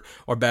Horford,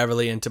 or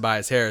Beverly and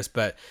Tobias Harris.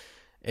 But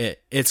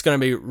it's going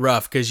to be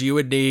rough because you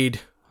would need,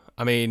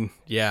 you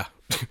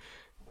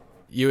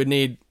would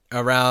need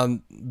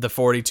around the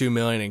 $42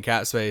 million in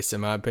cap space,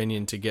 in my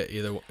opinion, to get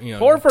either.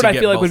 Horford, I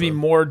feel like would be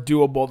more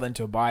doable than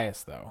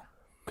Tobias, though,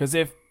 because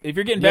if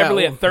you're getting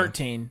Beverly at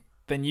 13,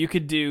 then you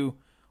could do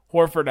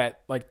Horford at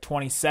like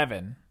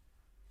 27.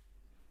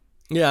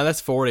 Yeah, that's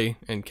 40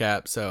 in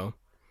cap. So,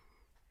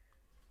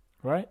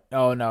 right?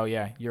 Oh no,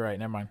 yeah, you're right.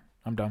 Never mind.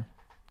 I'm done.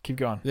 Keep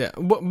going. Yeah,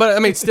 but I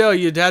mean, still,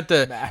 you'd have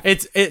to.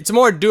 It's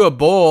more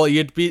doable.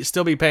 You'd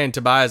still be paying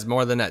Tobias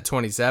more than that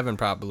 27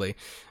 probably,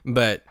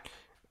 but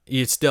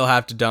you'd still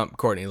have to dump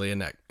Courtney Lee in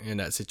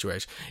that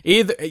situation.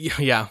 You'd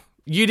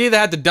either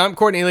have to dump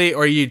Courtney Lee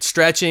or you'd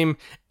stretch him,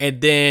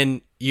 and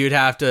then you'd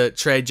have to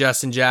trade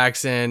Justin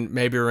Jackson,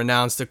 maybe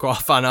renounce the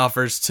qualifying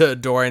offers to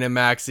Dorian and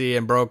Maxey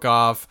and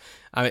Brokoff.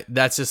 I mean,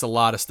 that's just a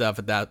lot of stuff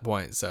at that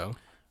point. So,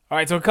 all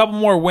right, so a couple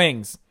more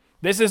wings.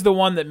 This is the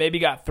one that maybe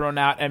got thrown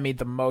out at me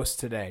the most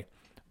today.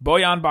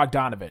 Bojan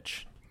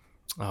Bogdanovic.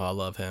 Oh, I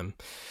love him.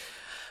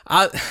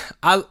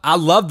 I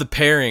love the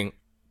pairing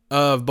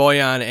of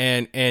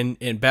Bojan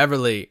and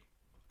Beverly.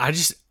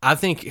 I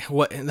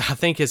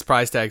think his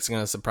price tag is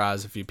going to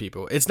surprise a few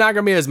people. It's not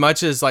going to be as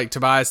much as like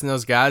Tobias and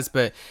those guys,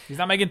 but he's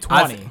not making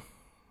 20.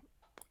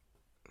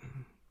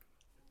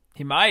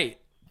 He might.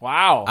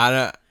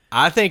 Wow.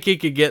 I think he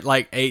could get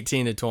like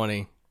 18 to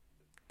 20.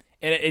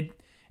 And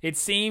it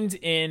seemed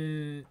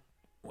in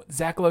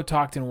Zach Lowe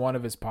talked in one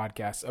of his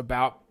podcasts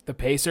about the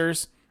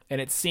Pacers, and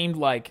it seemed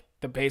like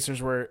the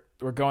Pacers were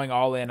going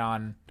all in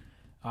on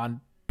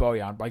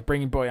Bojan, like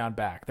bringing Bojan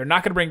back. They're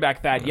not going to bring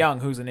back Thad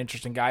Young, who's an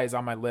interesting guy. He's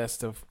on my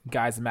list of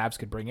guys the Mavs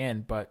could bring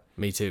in. But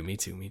Me too.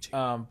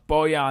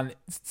 Bojan,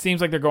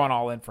 seems like they're going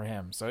all in for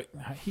him. So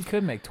he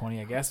could make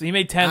 20, I guess. He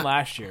made 10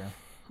 last year.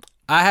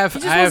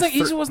 He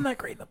just wasn't that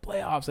great in the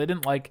playoffs. I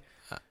didn't like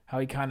how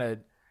he kind of.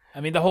 I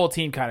mean, the whole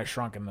team kind of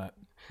shrunk in that.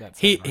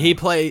 He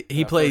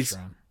plays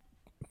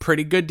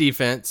pretty good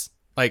defense.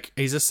 Like,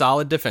 he's a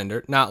solid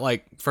defender, not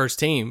like first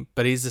team,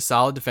 but he's a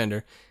solid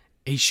defender.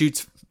 He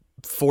shoots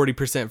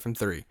 40% from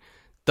 3.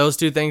 Those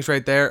two things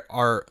right there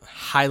are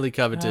highly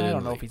coveted. I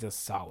don't know if he's a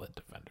solid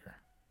defender.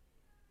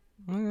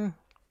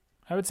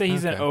 I would say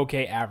he's an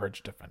okay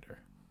average defender.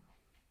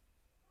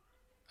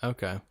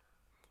 Okay.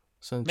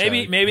 So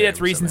maybe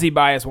that's recency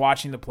bias,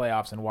 watching the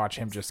playoffs and watch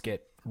him just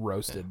get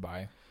roasted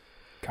by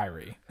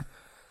Kyrie.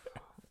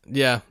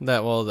 Yeah,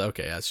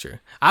 that's true.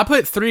 I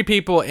put 3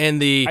 people in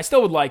the. I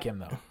still would like him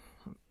though.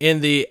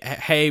 In the,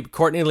 hey,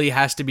 Courtney Lee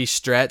has to be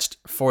stretched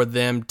for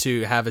them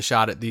to have a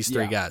shot at these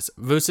 3 guys: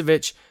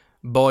 Vucevic,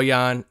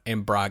 Bojan,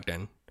 and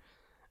Brogdon.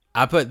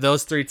 I put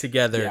those 3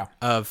 together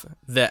of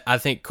that. I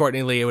think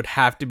Courtney Lee would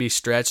have to be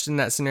stretched in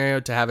that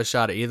scenario to have a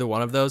shot at either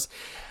one of those.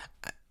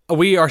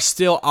 We are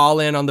still all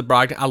in on the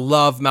Brogdon. I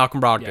love Malcolm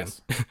Brogdon.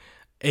 Yes.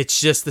 It's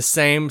just the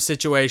same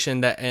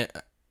situation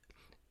that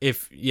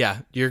if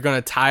you're going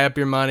to tie up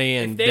your money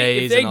and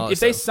days and all that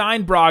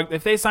stuff.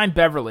 If they sign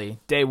Beverly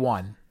day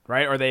one,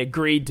 right? Or they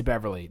agreed to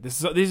Beverly.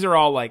 These are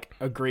all like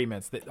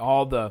agreements that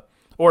all the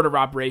order of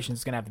operations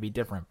is going to have to be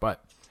different.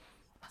 But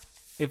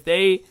if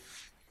they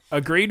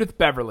agreed with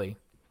Beverly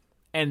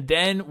and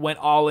then went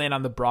all in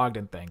on the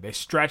Brogdon thing, they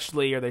stretched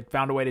Lee or they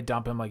found a way to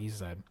dump him, like you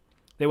said.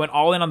 They went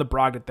all in on the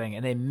Brogdon thing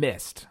and they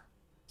missed.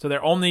 So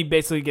they're only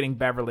basically getting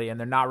Beverly and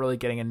they're not really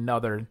getting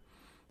another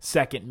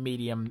second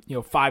medium,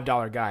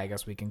 $5 guy, I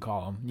guess we can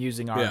call him,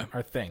 using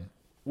our thing.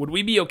 Would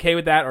we be okay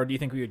with that, or do you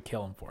think we would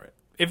kill him for it?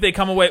 If they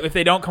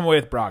don't come away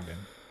with Brogdon.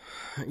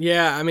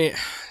 Yeah, I mean,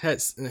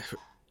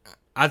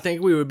 I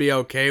think we would be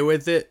okay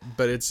with it,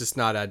 but it's just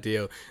not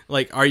ideal.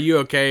 Like, are you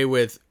okay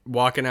with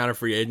walking out of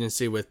free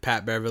agency with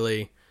Pat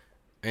Beverly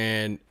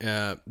and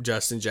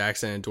Justin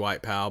Jackson and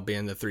Dwight Powell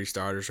being the 3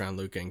 starters around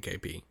Luka and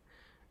KP?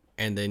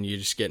 And then you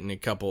just getting a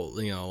couple,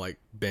 like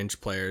bench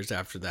players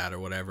after that or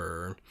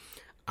whatever.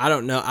 I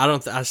don't know.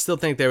 I still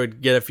think they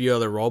would get a few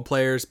other role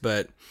players,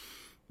 but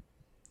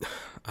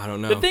I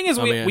don't know. The thing is,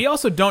 we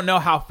also don't know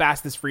how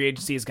fast this free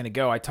agency is going to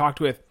go. I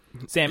talked with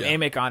Sam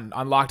Amick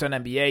on Locked On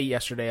NBA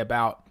yesterday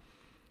about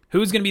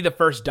who's going to be the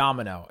first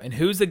domino and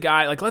who's the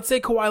guy. Like, let's say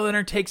Kawhi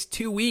Leonard takes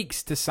 2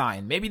 weeks to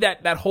sign. Maybe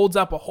that holds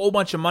up a whole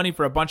bunch of money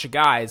for a bunch of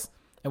guys.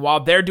 And while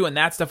they're doing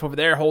that stuff over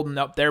there, holding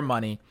up their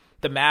money,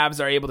 the Mavs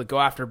are able to go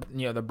after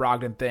the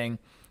Brogdon thing.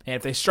 And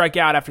if they strike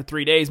out after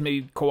 3 days,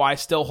 maybe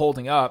Kawhi's still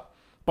holding up.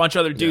 A bunch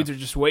of other dudes are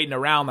just waiting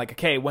around like,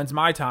 okay, when's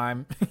my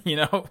time?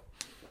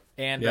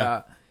 And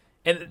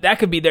that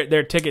could be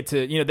their ticket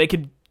to, they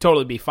could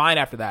totally be fine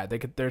after that.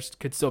 There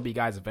could still be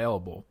guys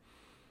available.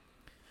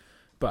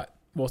 But,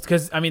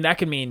 because, that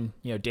could mean,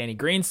 Danny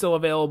Green's still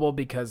available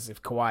because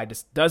if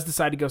Kawhi does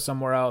decide to go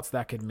somewhere else,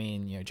 that could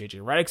mean,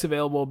 JJ Redick's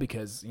available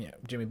because,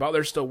 Jimmy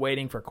Butler's still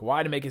waiting for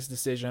Kawhi to make his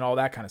decision, all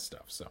that kind of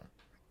stuff. So,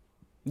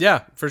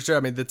 yeah, for sure.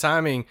 The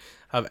timing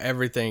of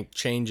everything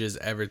changes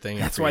everything.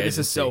 That's why this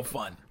is so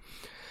fun.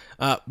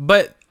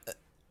 But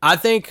I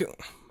think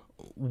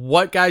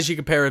what guys you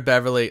compare with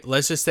Beverly,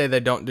 let's just say they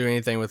don't do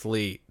anything with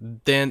Lee,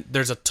 then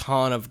there's a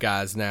ton of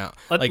guys now.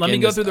 Let me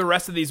go through the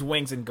rest of these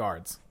wings and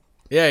guards.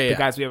 Yeah. The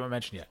guys we haven't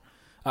mentioned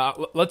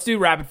yet. Let's do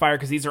rapid fire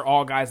because these are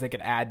all guys they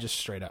could add just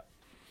straight up.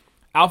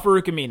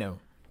 Al-Farouq Aminu.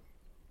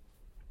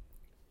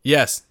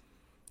 Yes.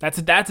 That's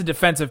a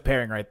defensive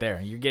pairing right there.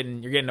 You're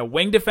getting a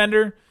wing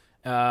defender,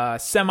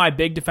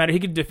 semi-big defender. He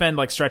could defend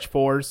like stretch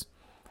fours,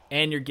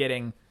 and you're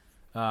getting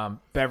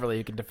Beverly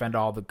who can defend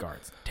all the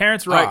guards.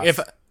 Terrence Ross,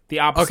 the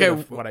opposite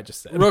of what I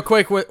just said. Real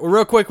quick with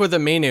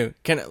Aminu,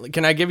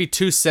 can I give you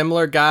 2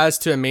 similar guys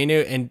to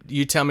Aminu, and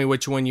you tell me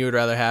which one you would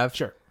rather have?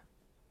 Sure.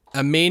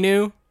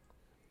 Aminu,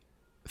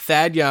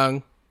 Thad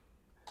Young,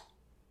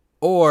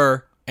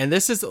 or, and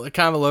this is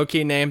kind of a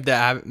low-key name that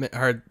I haven't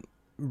heard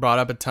brought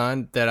up a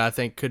ton that I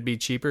think could be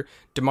cheaper,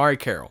 Damari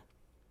Carroll.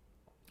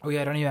 Oh,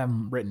 yeah, I don't even have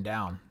them written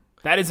down.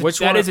 That is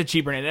a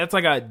cheaper name. That's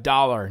like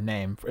 $1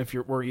 name if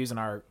we're using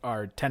our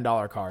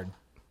 $10 card.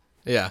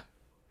 Yeah.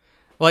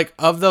 Like,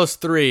 of those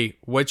 3,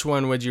 which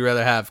one would you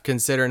rather have,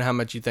 considering how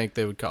much you think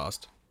they would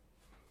cost?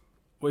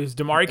 Was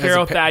Damari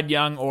Carroll, Thad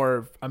Young,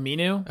 or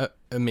Aminu?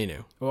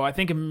 Aminu. Well, I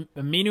think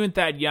Aminu and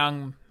Thad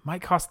Young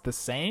might cost the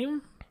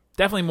same.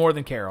 Definitely more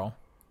than Carroll.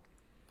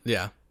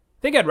 Yeah.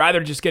 I think I'd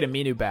rather just get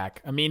Aminu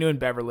back. Aminu and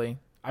Beverly.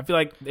 I feel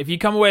like if you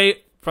come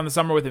away from the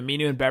summer with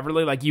Aminu and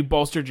Beverly, like you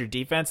bolstered your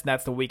defense, and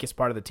that's the weakest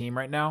part of the team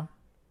right now.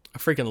 I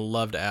freaking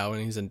loved Al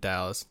when he's in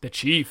Dallas. The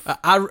Chief.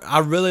 I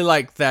really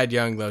like Thad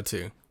Young, though,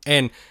 too.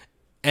 And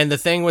the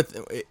thing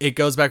with it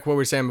goes back to what we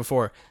were saying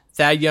before.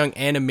 Thad Young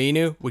and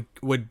Aminu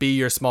would be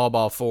your small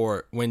ball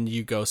 4 when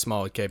you go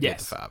small with KP at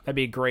the 5. That'd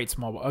be a great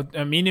small ball.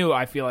 Aminu,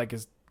 I feel like,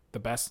 is the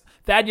best.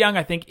 Thad Young,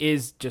 I think,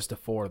 is just a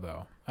 4,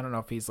 though. I don't know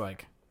if he's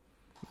like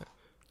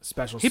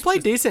special. He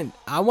played decent.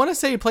 I want to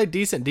say he played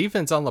decent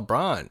defense on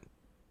LeBron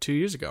 2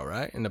 years ago,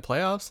 right? In the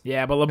playoffs?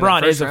 Yeah, but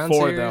LeBron is a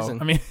 4, though.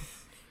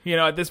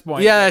 At this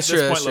point, that's true.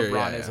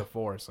 LeBron is a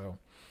 4, so.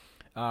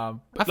 I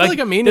feel like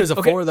Aminu is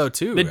a 4 though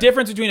too. The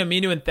difference between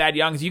Aminu and Thad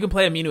Young is you can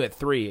play Aminu at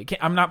 3.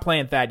 I'm not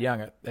playing Thad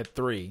Young at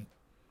 3.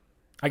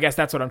 I guess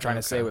that's what I'm trying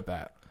to say with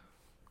that.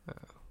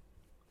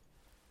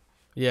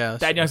 Yeah,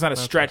 Thad Young's not a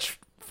stretch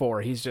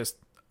 4. He's just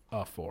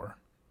a 4,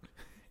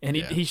 and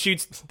he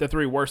shoots the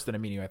 3 worse than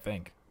Aminu, I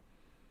think.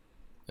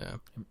 Yeah.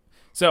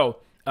 So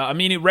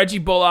Aminu, Reggie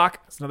Bullock,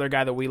 that's another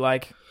guy that we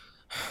like.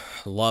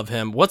 Love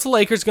him. What's the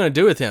Lakers going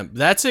to do with him?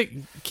 That's a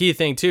key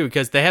thing too,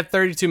 because they have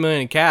 $32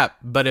 million in cap.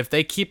 But if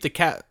they keep the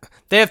cap,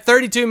 they have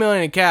 $32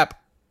 million in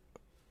cap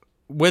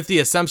with the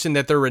assumption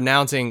that they're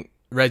renouncing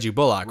Reggie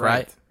Bullock,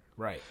 right?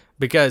 Right.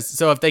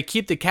 Because if they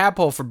keep the cap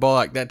hole for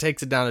Bullock, that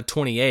takes it down to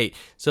 28.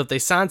 So if they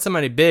sign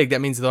somebody big,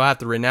 that means they'll have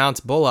to renounce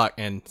Bullock,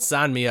 and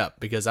sign me up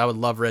because I would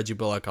love Reggie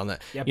Bullock on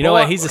that. Yeah, know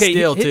what? He's a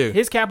steal too.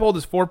 His cap hold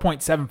is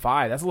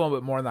 4.75. That's a little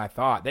bit more than I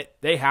thought.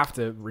 They have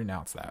to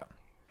renounce that.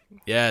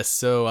 Yes.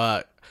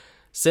 So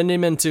send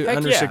him into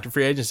unrestricted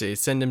free agency.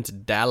 Send him to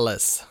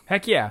Dallas.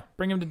 Heck yeah.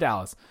 Bring him to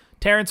Dallas.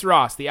 Terrence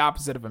Ross, the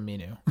opposite of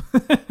Aminu.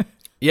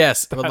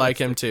 Yes, I would like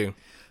him too.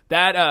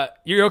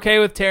 You're okay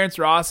with Terrence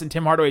Ross and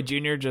Tim Hardaway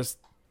Jr. just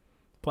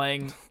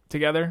playing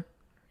together?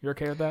 You're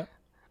okay with that?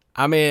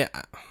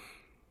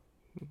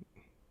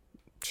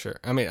 Sure.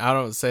 I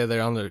don't say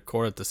they're on the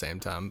court at the same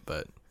time,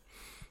 but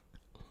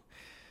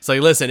so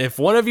listen, if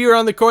one of you are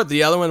on the court,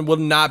 the other one will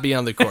not be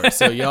on the court.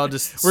 So y'all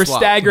just we're swap.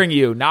 Staggering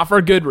you, not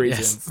for good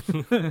reasons.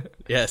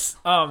 Yes.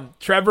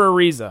 Trevor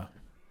Ariza.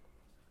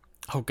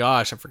 Oh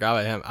gosh, I forgot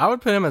about him. I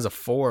would put him as a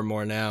 4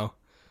 more now.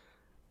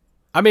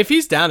 If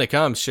he's down to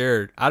come,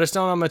 sure. I just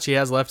don't know how much he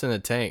has left in the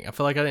tank. I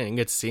feel like I didn't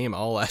get to see him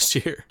all last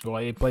year.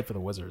 Well, he played for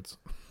the Wizards.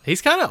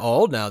 He's kind of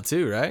old now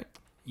too, right?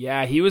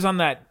 Yeah, he was on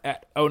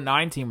that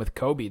 09 team with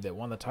Kobe that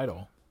won the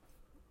title.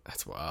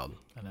 That's wild.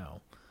 I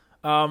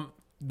know.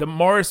 The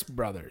Morris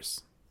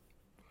brothers.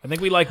 I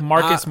think we like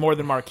Marcus more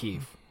than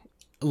Markieff.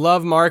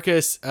 Love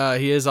Marcus.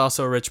 He is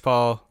also a Rich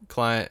Paul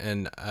client,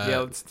 and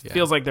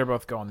Feels like they're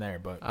both going there,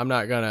 but I'm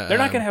not gonna. they're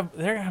not gonna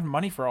have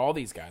money for all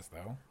these guys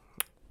though.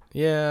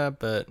 Yeah,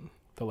 but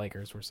The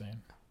Lakers were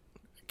saying.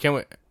 can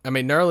we? I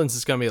mean, Nerlens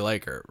is gonna be a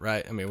Laker,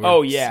 right? I mean,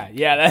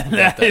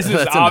 that is as that's in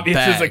the obvious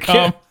as it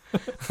bag.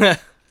 comes.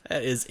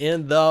 That is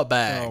in the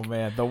bag. Oh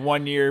man, the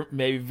 1 year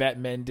maybe vet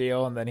min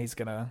deal, and then he's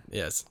gonna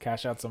Yes.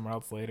 cash out somewhere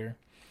else later.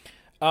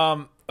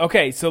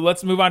 Okay, so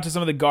let's move on to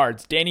some of the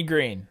guards. Danny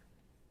Green.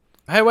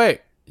 Hey,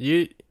 wait.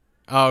 You?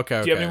 Oh,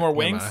 okay. Do you have any more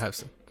Never mind, wings? I have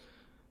some.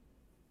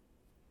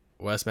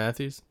 Wes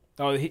Matthews.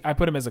 Oh, I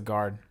put him as a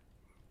guard.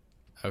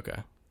 Okay.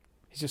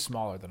 He's just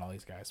smaller than all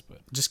these guys, but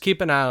Just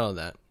keep an eye on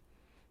that.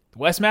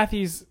 Wes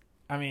Matthews.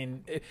 I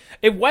mean,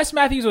 if Wes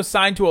Matthews was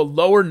signed to a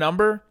lower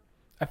number,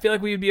 I feel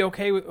like we would be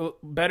okay with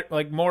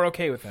more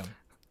okay with him,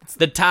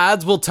 The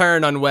tides will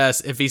turn on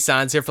Wes if he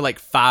signs here for like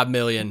 $5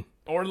 million,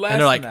 or less and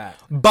they're like, than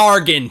that.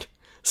 bargain.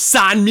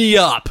 Sign me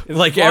up.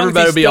 Like As long as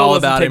everybody he would be still all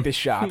doesn't about take him. the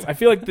shots. I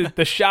feel like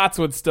the shots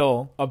would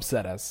still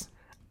upset us.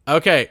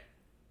 Okay,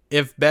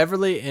 if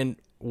Beverly and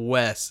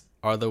Wes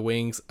are the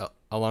wings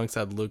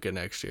alongside Luka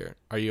next year,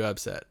 are you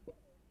upset?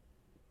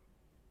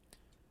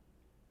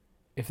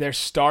 If they're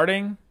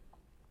starting,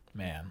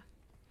 man,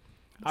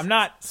 I'm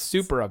not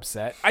super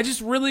upset. I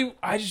just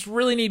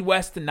really need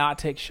Wes to not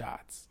take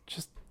shots.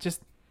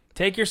 Just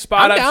take your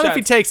spot I'm up down shots. if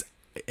he takes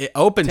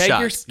open take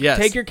shots. your Yes.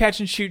 take your catch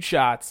and shoot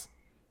shots.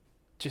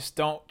 Just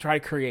don't try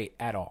to create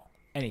at all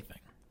anything,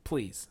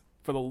 please,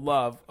 for the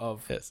love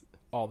of Yes.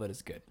 all that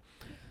is good.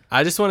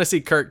 I just want to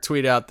see Kirk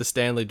tweet out the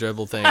Stanley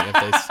dribble thing if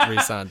they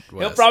re-signed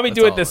Wes. He'll probably That's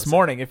do all it I this wanna see.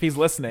 morning if he's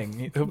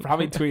listening. He'll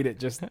probably tweet it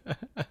just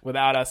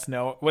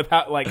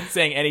without like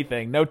saying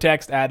anything, no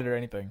text added or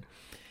anything.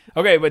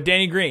 Okay, but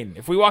Danny Green.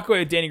 If we walk away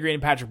with Danny Green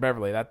and Patrick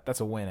Beverly, that's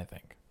a win, I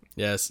think.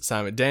 Yes,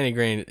 Simon. Danny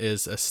Green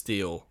is a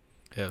steal.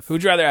 If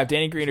Who'd you rather have,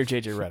 Danny Green or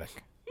JJ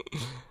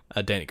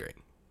Redick? Danny Green.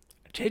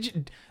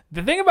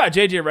 The thing about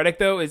JJ Redick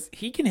though is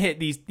he can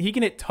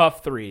hit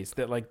tough threes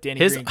that like Danny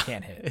Green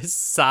can't hit. His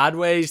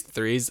sideways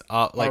threes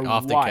off Are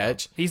the wild.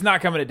 catch. He's not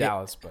coming to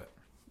Dallas, but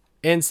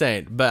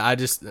Insane. But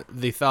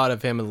the thought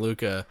of him and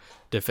Luka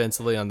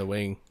defensively on the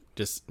wing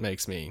just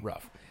makes me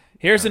rough.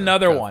 Here's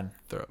another one.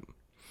 throw.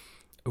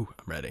 Ooh,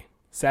 I'm ready.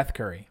 Seth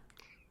Curry.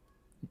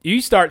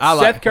 You start like-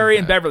 Seth Curry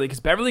and Beverly because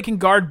Beverly can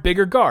guard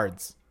bigger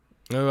guards.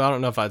 No, I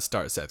don't know if I'd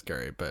start Seth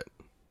Curry, but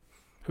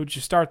Who'd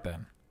you start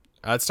then?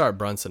 I'd start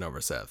Brunson over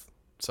Seth.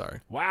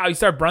 Sorry. Wow, you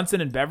start Brunson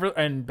and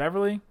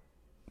Beverly?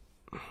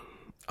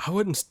 I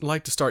wouldn't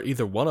like to start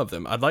either one of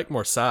them. I'd like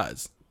more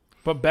size.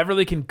 But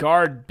Beverly can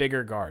guard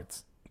bigger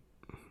guards.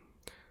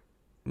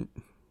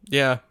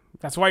 Yeah,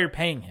 That's why you're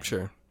paying him.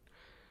 sure.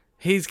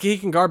 He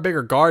can guard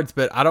bigger guards,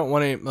 but I don't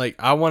want him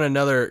I want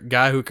another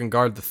guy who can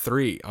guard the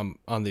three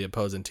on the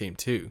opposing team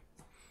too.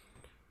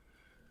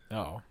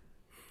 Oh.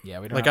 Yeah,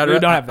 we don't Like have, we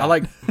don't have that. I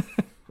like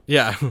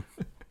yeah,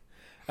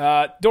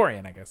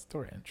 Dorian, I guess.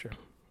 Dorian, sure.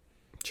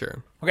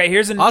 sure. Okay,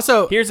 here's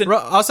Also,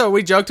 an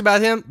we joked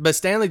about him, but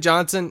Stanley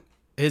Johnson,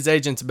 his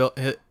agent's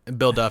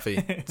Bill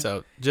Duffy.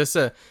 So just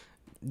a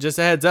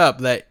heads up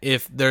that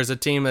if there's a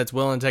team that's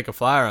willing to take a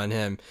flyer on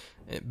him,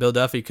 Bill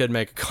Duffy could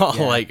make a call.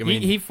 yeah, Like I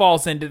mean, he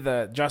falls into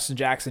the Justin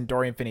Jackson,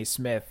 Dorian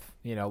Finney-Smith,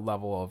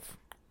 level of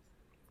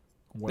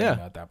winning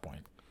Yeah. at that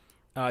point.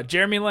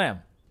 Jeremy Lamb.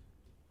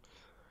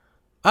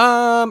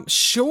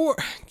 Sure.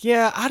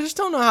 Yeah, I just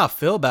don't know how I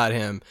feel about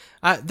him.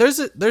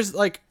 There's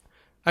like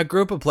a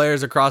group of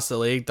players across the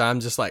league that I'm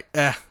just like,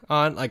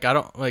 on. Like I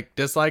don't like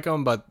dislike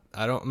him, but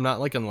I'm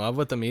not like in love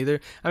with him either.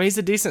 I mean, he's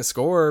a decent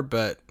scorer,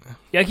 but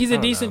Yeah, he's a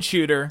don't decent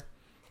shooter.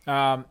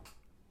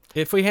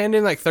 if we hand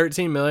him like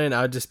 13 million,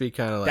 I would just be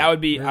kind of like That would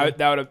be really?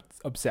 that would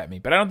upset me,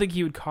 but I don't think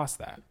he would cost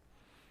that.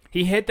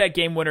 He hit that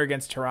game winner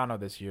against Toronto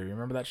this year. You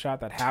remember that shot,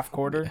 that half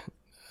quarter?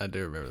 I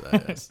do remember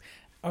that. Yes.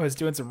 I was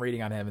doing some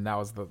reading on him, and that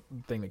was the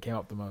thing that came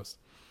up the most.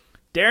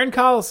 Darren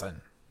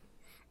Collison,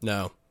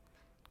 No,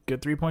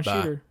 good 3-point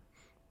Bye. shooter.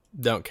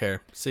 don't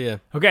care. See ya.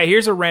 Okay,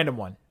 here's a random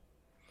one.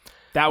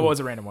 That was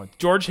a random one.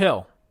 George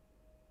Hill.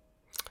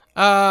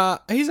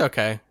 He's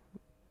okay.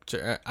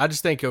 Sure. I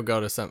just think he'll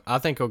go to some. I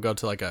think he'll go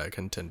to like a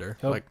contender,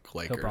 like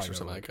Lakers probably or go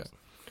something like that.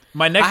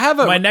 My next, I have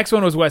a- my next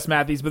one was Wes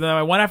Matthews, but then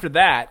my one after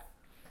that,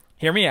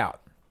 hear me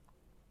out.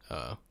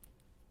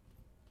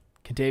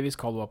 Contavious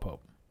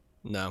Caldwell-Pope.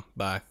 No,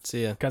 bye.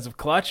 See ya. Because of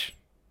clutch,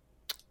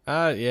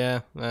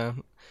 Yeah. just I don't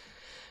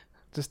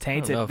know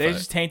tainted. if They I-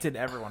 just tainted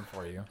everyone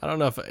for you. I don't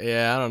know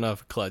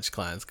if Clutch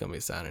Klein's gonna be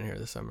signing here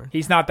this summer.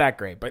 He's not that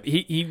great, but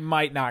he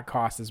might not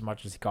cost as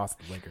much as he cost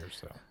the Lakers.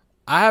 So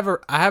I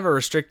have a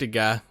restricted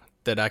guy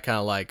that I kind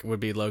of like. Would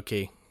be low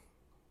key.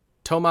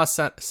 Tomas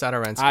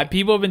Satoransky.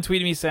 people have been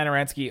tweeting me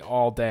Satoransky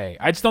all day.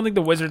 I just don't think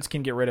the Wizards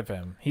can get rid of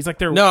him. He's like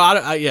their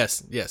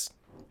yes,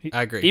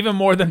 I agree. even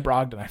more than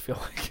Brogdon. I feel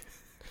like.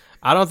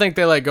 I don't think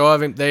they let go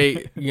of him.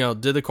 They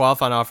did the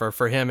qualifying offer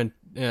for him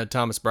and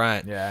Thomas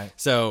Bryant. Yeah.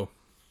 So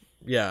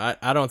Yeah,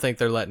 I don't think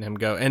they're letting him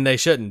go, and they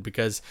shouldn't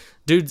because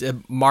dude's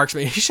a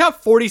marksman. He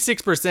shot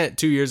 46%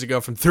 2 years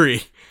ago from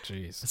three.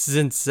 Jeez. This is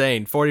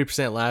insane.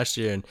 40% last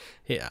year, and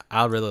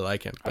I really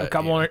like him. But, A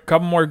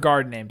couple more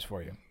guard names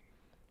for you.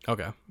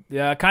 Okay.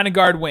 Yeah, kind of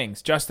guard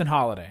wings. Justin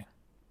Holiday,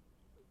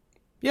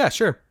 Yeah,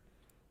 sure.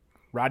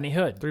 Rodney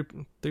Hood.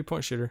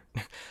 3-point shooter.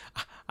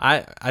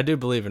 I do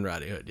believe in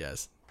Rodney Hood.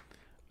 Yes.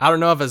 I don't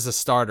know if as a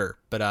starter,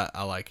 but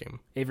I like him.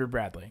 Avery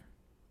Bradley.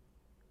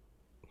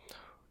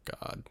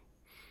 God.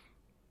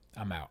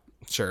 I'm out.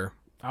 Sure.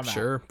 I'm out.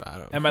 Sure. I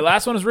don't. And my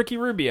last one is Ricky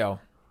Rubio.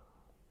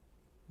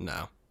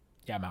 No.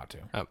 Yeah, I'm out too.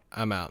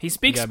 I'm out. He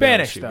speaks You gotta be able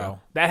to Spanish shoot, though.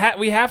 bro.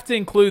 We have to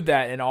include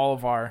that in all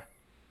of our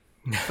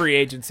free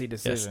agency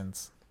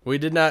decisions. We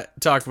did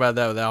not talk about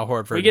that with Al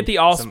Horford. We get the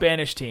all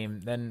Spanish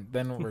team, then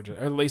we're just,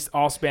 or at least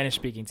all Spanish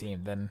speaking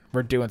team. Then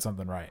we're doing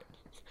something right.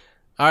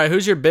 All right,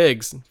 who's your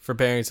bigs for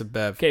pairings with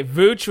Bev? Okay,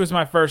 Vooch was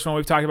my first one.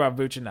 We've talked about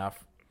Vooch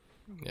enough.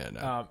 Yeah,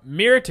 no.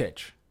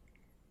 Mirotic.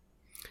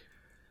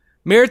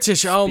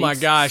 Mirotic, oh my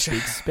gosh.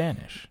 Speaks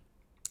Spanish.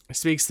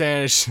 Speaks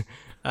Spanish.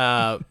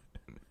 I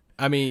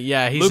mean,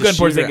 yeah, he's Luka a and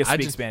shooter. Porzingis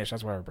speak Spanish.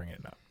 That's why we're bringing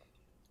it up.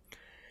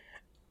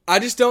 I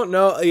just don't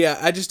know. Yeah,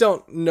 I just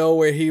don't know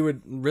where he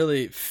would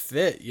really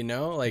fit, you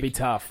know? Like, Be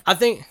tough. I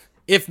think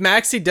if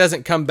Maxey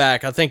doesn't come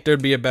back, I think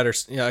there'd be a better,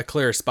 a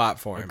clearer spot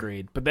for him.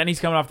 Agreed. But then he's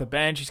coming off the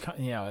bench. It's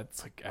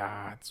like,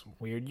 it's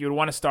weird. You'd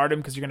want to start him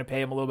because you're going to pay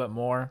him a little bit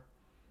more.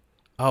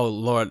 Oh,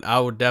 Lord, I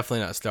would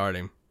definitely not start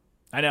him.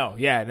 I know.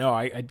 Yeah, no,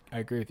 I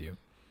agree with you.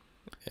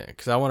 Yeah,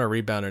 because I want a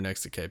rebounder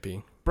next to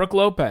KP. Brooke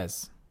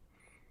Lopez.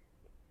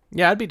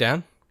 Yeah, I'd be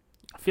down.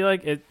 I feel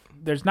like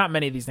there's not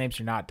many of these names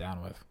you're not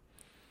down with.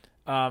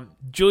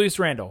 Julius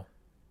Randle.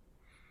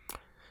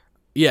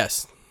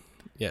 Yes,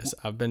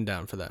 I've been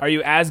down for that. Are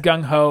you as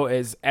gung-ho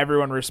as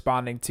everyone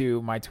responding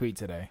to my tweet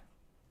today?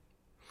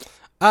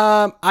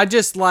 I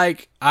just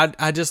like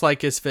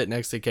his fit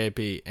next to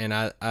KP, and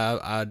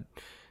I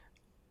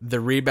the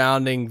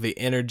rebounding, the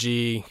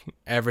energy,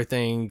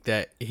 everything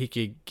that he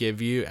could give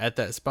you at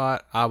that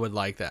spot, I would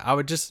like that.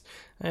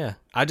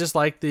 I just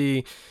like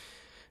the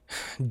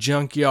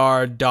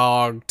junkyard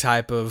dog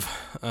type of.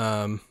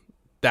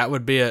 That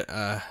would be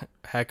a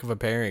heck of a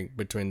pairing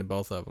between the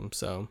both of them.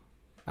 So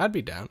I'd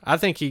be down. I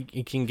think he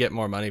can get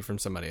more money from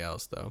somebody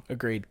else though.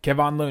 Agreed.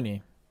 Kevon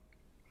Looney.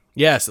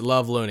 Yes,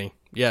 love Looney.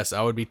 Yes,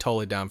 I would be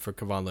totally down for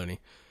Kevon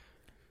Looney.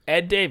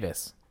 Ed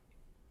Davis.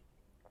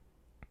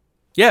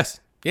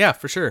 Yes. Yeah,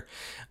 for sure.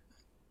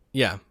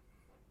 Yeah.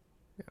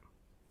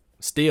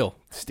 Steele.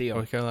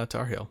 North Carolina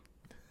Tar Heel.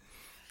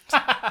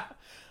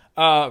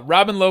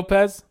 Robin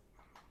Lopez.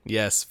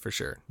 Yes, for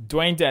sure.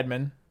 Dwayne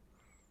Dedman.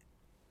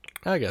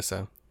 I guess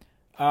so.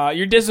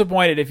 You're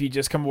disappointed if you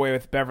just come away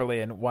with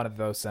Beverly and one of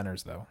those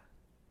centers, though.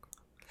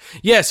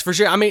 Yes, for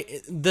sure. I mean,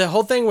 the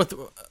whole thing with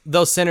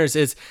those centers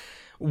is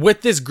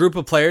with this group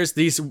of players,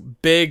 these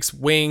bigs,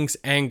 wings,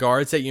 and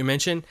guards that you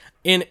mentioned,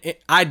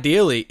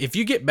 ideally, if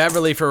you get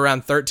Beverly for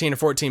around 13 or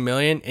 14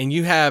 million and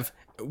you have,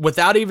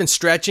 without even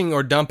stretching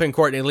or dumping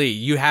Courtney Lee,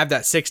 you have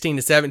that 16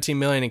 to 17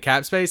 million in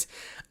cap space,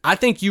 I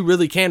think you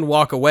really can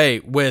walk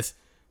away with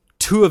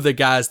two of the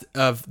guys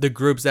of the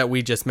groups that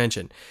we just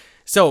mentioned.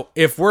 So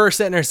if we're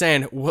sitting there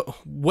saying,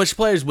 which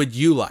players would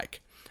you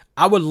like?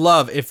 I would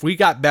love, if we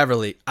got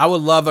Beverly, I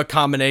would love a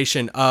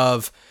combination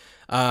of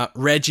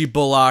Reggie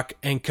Bullock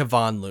and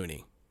Kevon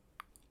Looney.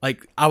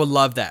 Like, I would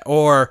love that.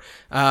 Or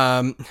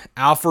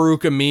Al-Farouq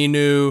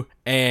Aminu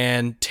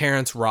and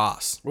Terrence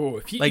Ross.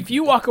 Ooh, if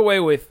you walk away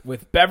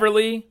with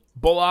Beverly,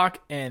 Bullock,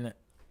 and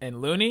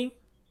Looney,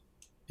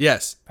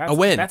 yes, a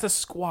win. That's a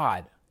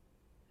squad.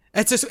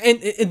 It's just, and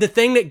the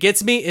thing that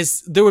gets me is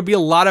there would be a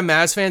lot of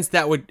Mavs fans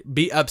that would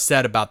be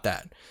upset about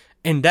that.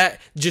 And that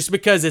just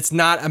because it's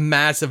not a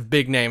massive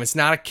big name, it's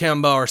not a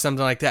Kemba or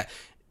something like that.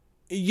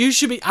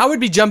 I would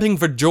be jumping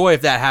for joy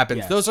if that happens.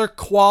 Yes. Those are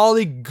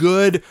quality,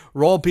 good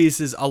role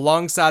pieces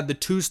alongside the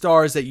two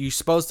stars that you're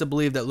supposed to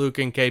believe that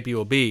Luka and KP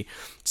will be.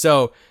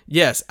 So,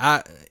 yes,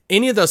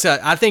 any of those guys,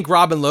 I think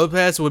Robin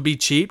Lopez would be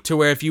cheap to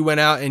where if you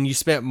went out and you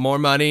spent more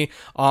money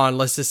on,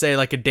 let's just say,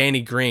 like a Danny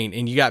Green,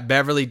 and you got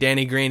Beverly,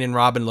 Danny Green, and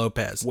Robin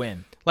Lopez.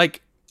 Win.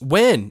 Like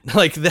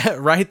that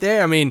right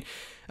there. I mean,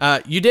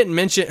 you didn't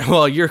mention,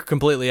 well, you're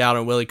completely out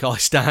on Willie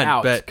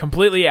Cauley-Stein. But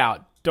completely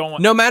out.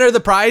 No matter the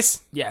price?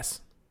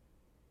 Yes.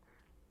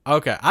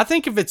 Okay, I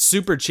think if it's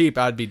super cheap,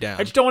 I'd be down.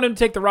 I just don't want him to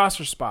take the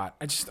roster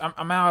spot.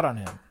 I'm out on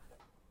him.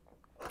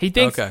 He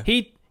thinks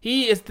he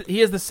is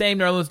the same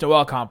Nerlens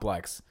Noel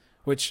complex,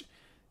 which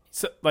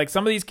like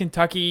some of these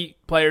Kentucky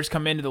players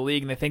come into the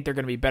league and they think they're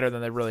going to be better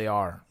than they really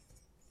are.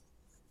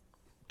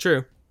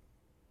 True.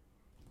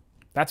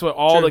 That's what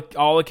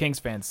all the Kings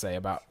fans say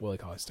about Willie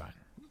Cauley-Stein.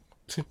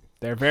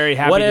 They're very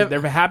happy.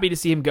 They're happy to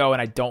see him go,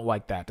 and I don't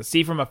like that. To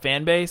see from a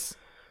fan base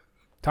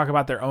talk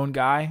about their own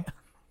guy.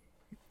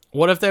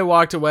 What if they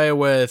walked away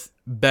with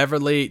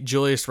Beverly,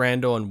 Julius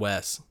Randle, and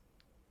Wes?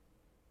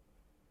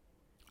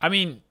 I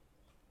mean,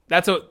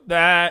 I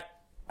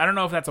don't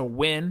know if that's a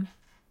win.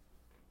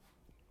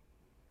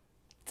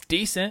 It's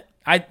decent.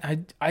 I'm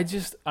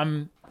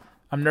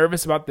I'm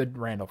nervous about the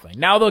Randall thing.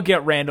 Now they'll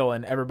get Randall,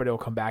 and everybody will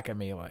come back at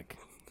me like,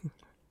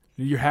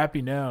 "You're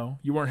happy now.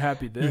 You weren't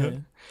happy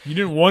then. You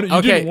didn't want it.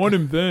 You didn't want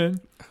him then."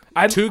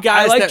 I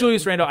like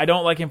Julius Randle. I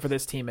don't like him for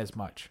this team as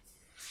much.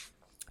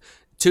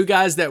 Two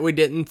guys that we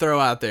didn't throw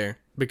out there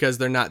because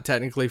they're not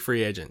technically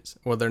free agents.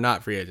 Well, they're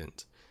not free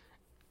agents.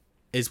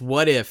 Is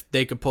what if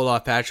they could pull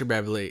off Patrick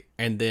Beverley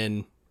and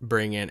then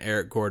bring in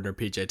Eric Gordon or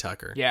PJ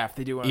Tucker? Yeah, if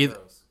they do one of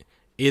those.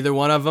 Either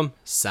one of them,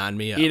 sign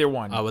me up. Either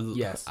one. I would.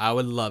 Yes. I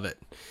would love it.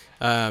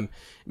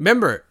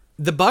 Remember,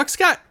 the Bucks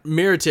got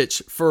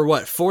Mirotic for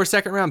what, 4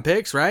 second-round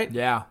picks, right?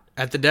 Yeah.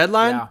 At the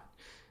deadline? Yeah.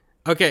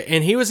 Okay,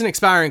 and he was an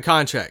expiring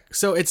contract.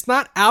 So it's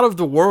not out of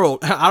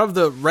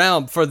the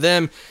realm for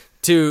them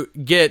to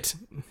get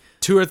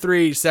 2 or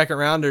 3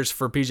 second-rounders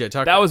for PJ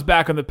Tucker. That was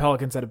back when the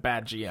Pelicans had a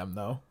bad GM,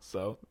 though.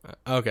 So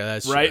okay,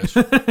 that's true. right. That's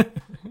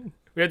true.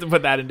 We have to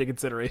put that into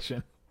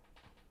consideration.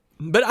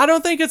 But I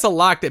don't think it's a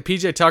lock that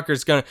PJ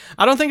Tucker's gonna.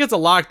 I don't think it's a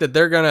lock that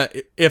they're gonna.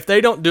 If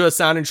they don't do a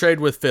sign and trade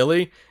with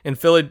Philly, and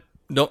Philly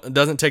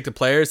doesn't take the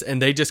players,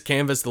 and they just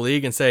canvass the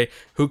league and say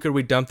who could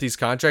we dump these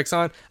contracts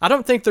on, I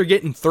don't think they're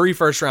getting 3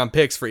 first-round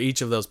picks for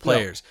each of those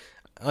players.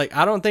 No. Like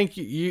I don't think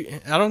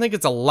I don't think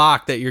it's a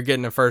lock that you're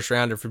getting a first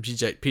rounder for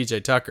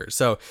PJ Tucker.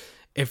 So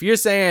if you're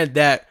saying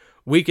that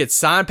we could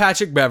sign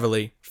Patrick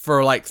Beverley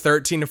for like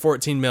 13 to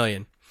 14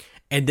 million,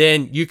 and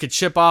then you could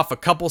ship off a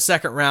couple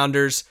second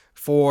rounders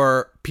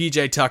for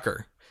PJ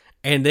Tucker,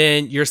 and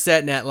then you're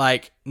setting at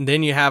like,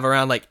 then you have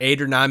around like 8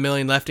 or 9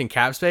 million left in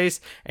cap space,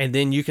 and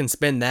then you can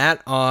spend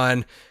that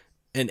on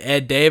an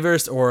Ed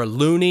Davis or a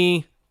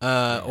Looney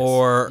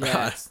or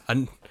a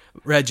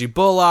Reggie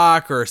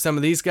Bullock or some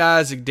of these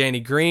guys, like Danny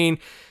Green.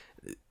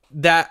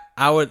 That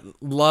I would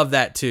love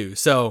that too.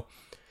 So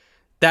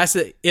that's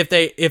it. If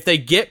they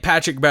get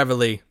Patrick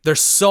Beverley,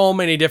 there's so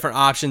many different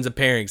options of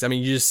pairings. I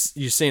mean,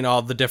 you've seen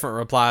all the different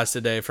replies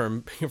today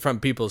from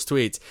people's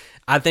tweets.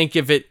 I think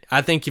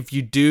if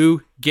you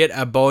do get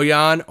a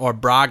Bojan or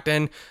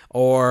Brogdon,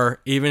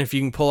 or even if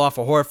you can pull off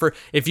a Horford,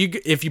 if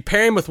you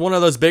pair him with one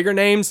of those bigger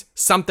names,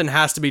 something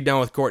has to be done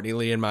with Courtney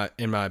Lee in my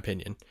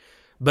opinion.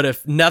 But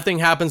if nothing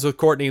happens with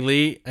Courtney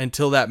Lee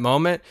until that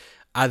moment,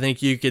 I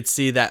think you could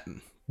see that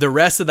the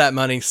rest of that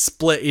money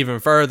split even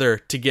further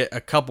to get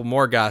a couple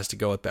more guys to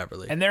go with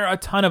Beverly. And there are a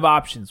ton of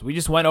options. We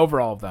just went over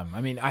all of them.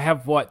 I mean, I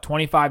have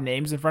 25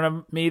 names in front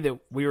of me that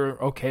we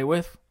were okay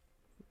with.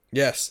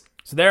 Yes.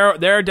 So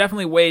there are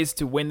definitely ways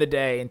to win the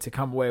day and to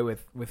come away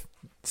with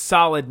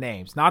solid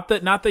names. Not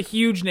the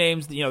huge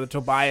names, the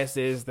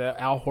Tobiases, the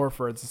Al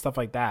Horfords and stuff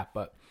like that,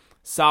 but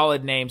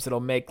solid names that'll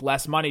make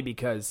less money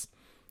because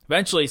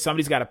eventually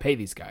somebody's got to pay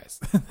these guys.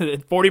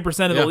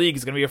 40% of the league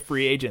is going to be a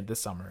free agent this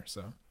summer,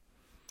 so.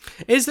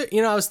 Is there,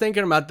 I was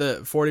thinking about the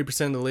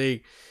 40% of the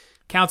league.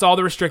 Counts all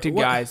the restricted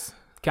guys.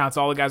 Counts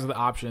all the guys with the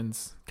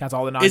options. Counts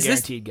all the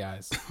non-guaranteed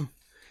guys.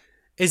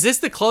 Is this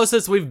the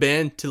closest we've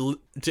been to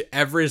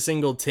every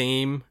single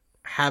team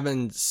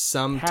having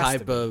some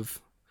type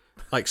of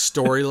like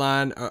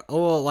storyline?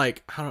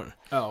 I don't know.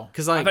 Oh,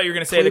 because I thought you were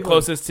going to say the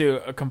closest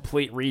to a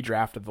complete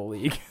redraft of the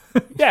league.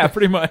 Yeah,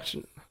 pretty much.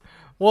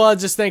 Well, I'm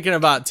just thinking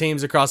about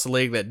teams across the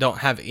league that don't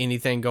have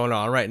anything going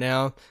on right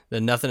now.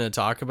 There's nothing to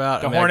talk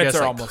about. The Hornets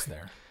are almost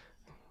there.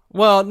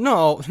 Well,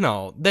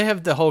 no, they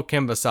have the whole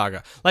Kemba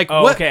saga. Like,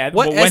 what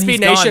when SB he's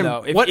Nation?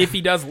 Gone, though, if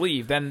he does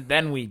leave,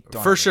 then we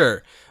don't for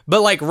sure.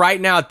 But like right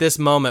now at this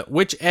moment,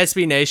 which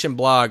SB Nation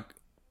blog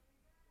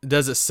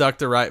does it suck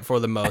to write for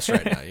the most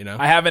right now?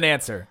 I have an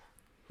answer,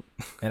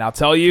 and I'll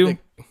tell you.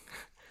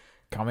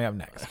 Coming up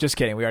next. Just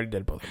kidding. We already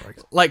did both of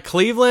ours. Like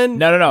Cleveland.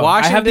 No.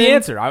 Washington? I have the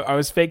answer. I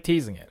was fake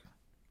teasing it.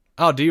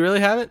 Oh, do you really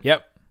have it?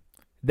 Yep.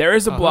 There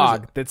is a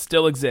blog that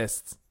still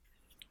exists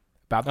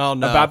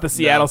about the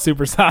Seattle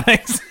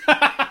Supersonics.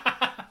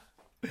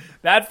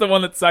 That's the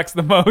one that sucks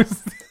the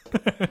most.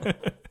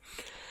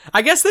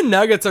 I guess the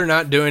Nuggets are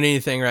not doing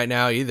anything right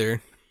now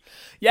either.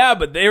 Yeah,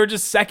 but they were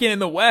just second in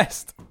the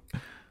West.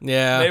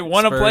 Yeah. They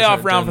won a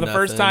playoff round for the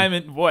first time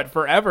in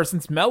forever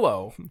since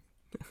Melo.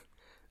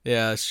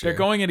 Yeah, that's true. They're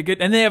going in a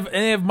good, and they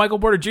have Michael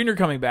Porter Jr.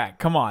 coming back.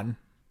 Come on.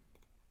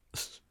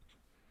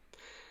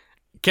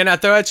 Can I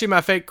throw at you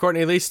my fake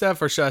Courtney Lee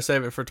stuff, or should I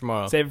save it for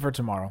tomorrow? Save it for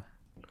tomorrow.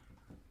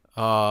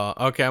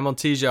 Okay, I'm gonna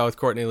tease y'all with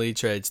Courtney Lee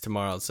trades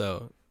tomorrow,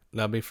 so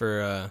that'll be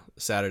for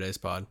Saturday's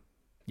pod.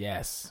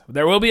 Yes,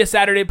 there will be a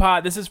Saturday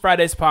pod. This is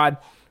Friday's pod.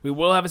 We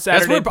will have a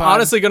Saturday pod. We're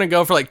honestly gonna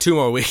go for like 2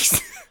 more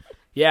weeks.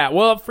 Yeah,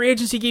 well, free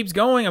agency keeps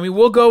going. I mean,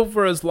 we'll go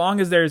for as long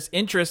as there's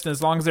interest and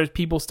as long as there's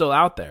people still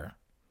out there.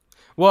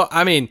 Well,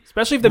 I mean,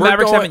 especially if the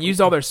Mavericks haven't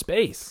used all their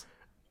space.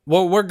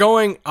 Well, we're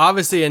going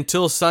obviously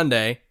until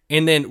Sunday,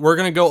 and then we're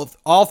going to go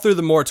all through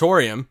the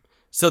moratorium.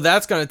 So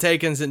that's going to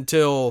take us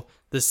until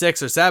the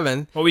 6th or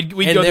 7th. Well, we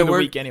go through the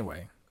week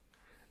anyway.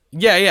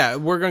 Yeah,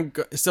 we're going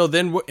to go, so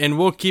then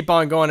we'll keep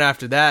on going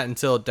after that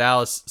until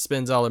Dallas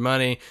spends all their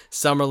money.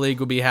 Summer League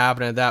will be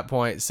happening at that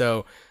point.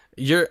 So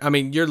you're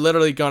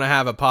literally going to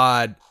have a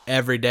pod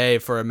every day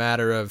for a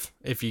matter of,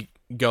 if you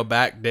go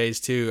back days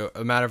too,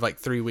 a matter of like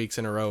 3 weeks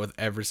in a row with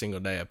every single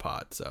day a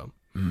pod. So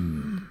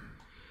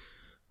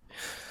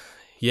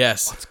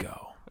yes, let's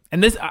go.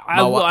 And this,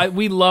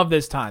 we love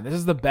this time. This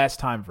is the best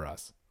time for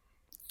us.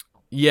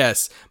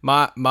 Yes,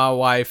 my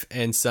wife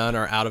and son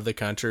are out of the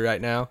country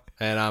right now,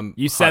 and I'm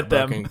You set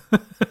them.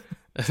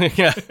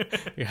 Yeah.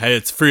 Hey,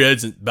 it's free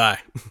agent. Bye.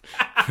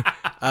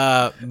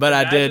 But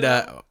I did.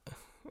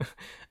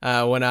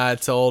 When I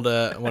told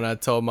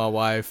my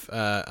wife,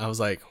 I was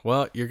like,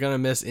 "Well, you're gonna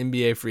miss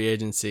NBA free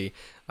agency."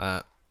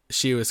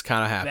 She was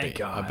kind of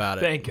happy about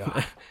it. Thank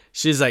God.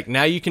 She's like,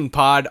 "Now you can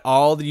pod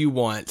all you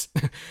want,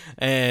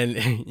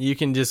 and you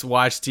can just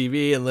watch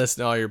TV and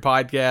listen to all your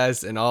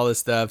podcasts and all this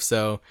stuff."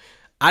 So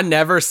I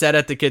never sat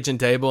at the kitchen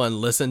table and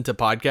listened to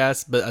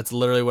podcasts, but that's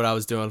literally what I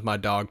was doing with my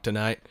dog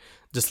tonight.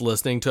 Just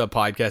listening to a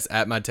podcast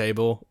at my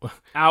table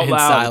Out in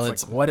loud.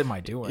 silence. It's like, what am I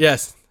doing?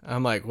 Yes.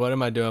 I'm like, what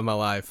am I doing in my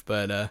life?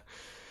 But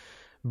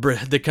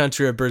the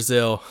country of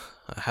Brazil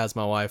has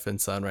my wife and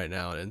son right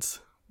now, and it's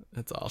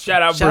awesome.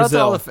 Shout out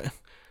Brazil.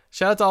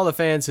 Shout out to all the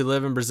fans who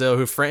live in Brazil,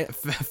 who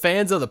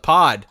fans of the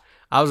pod.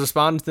 I was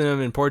responding to them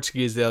in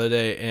Portuguese the other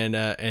day and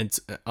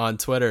on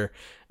Twitter,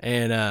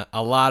 and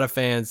a lot of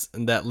fans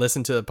that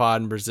listen to the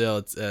pod in Brazil.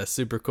 It's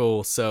super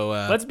cool. So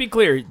let's be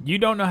clear. You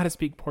don't know how to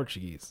speak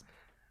Portuguese.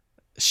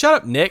 Shut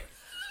up, Nick.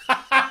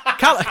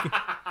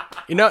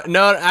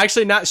 No,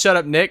 actually not shut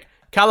up, Nick.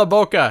 Cala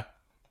boca.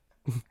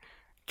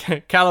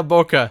 Cala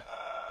boca.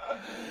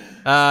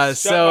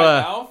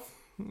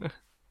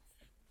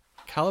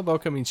 Cala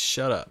boca means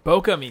shut up.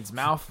 Boca means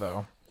mouth,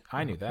 though.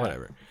 I knew that.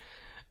 Whatever.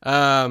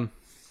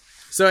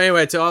 So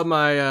anyway, to all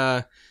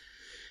my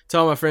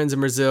friends in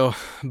Brazil,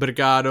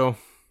 obrigado.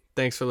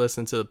 Thanks for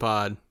listening to the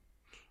pod.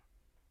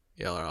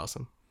 Y'all are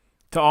awesome.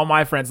 To all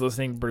my friends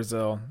listening in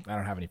Brazil, I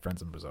don't have any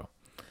friends in Brazil.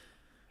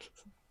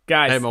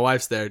 Guys. Hey, my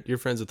wife's there. You're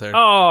friends with her.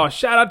 Oh,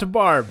 shout out to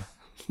Barb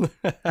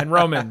and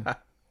Roman.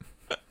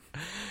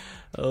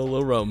 Oh,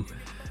 little Rome.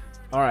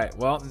 All right.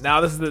 Well,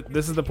 now this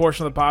is the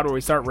portion of the pod where we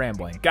start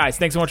rambling. Guys,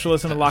 thanks so much for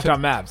listening to Locked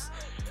On Mavs.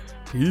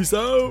 Peace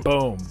out.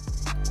 Boom.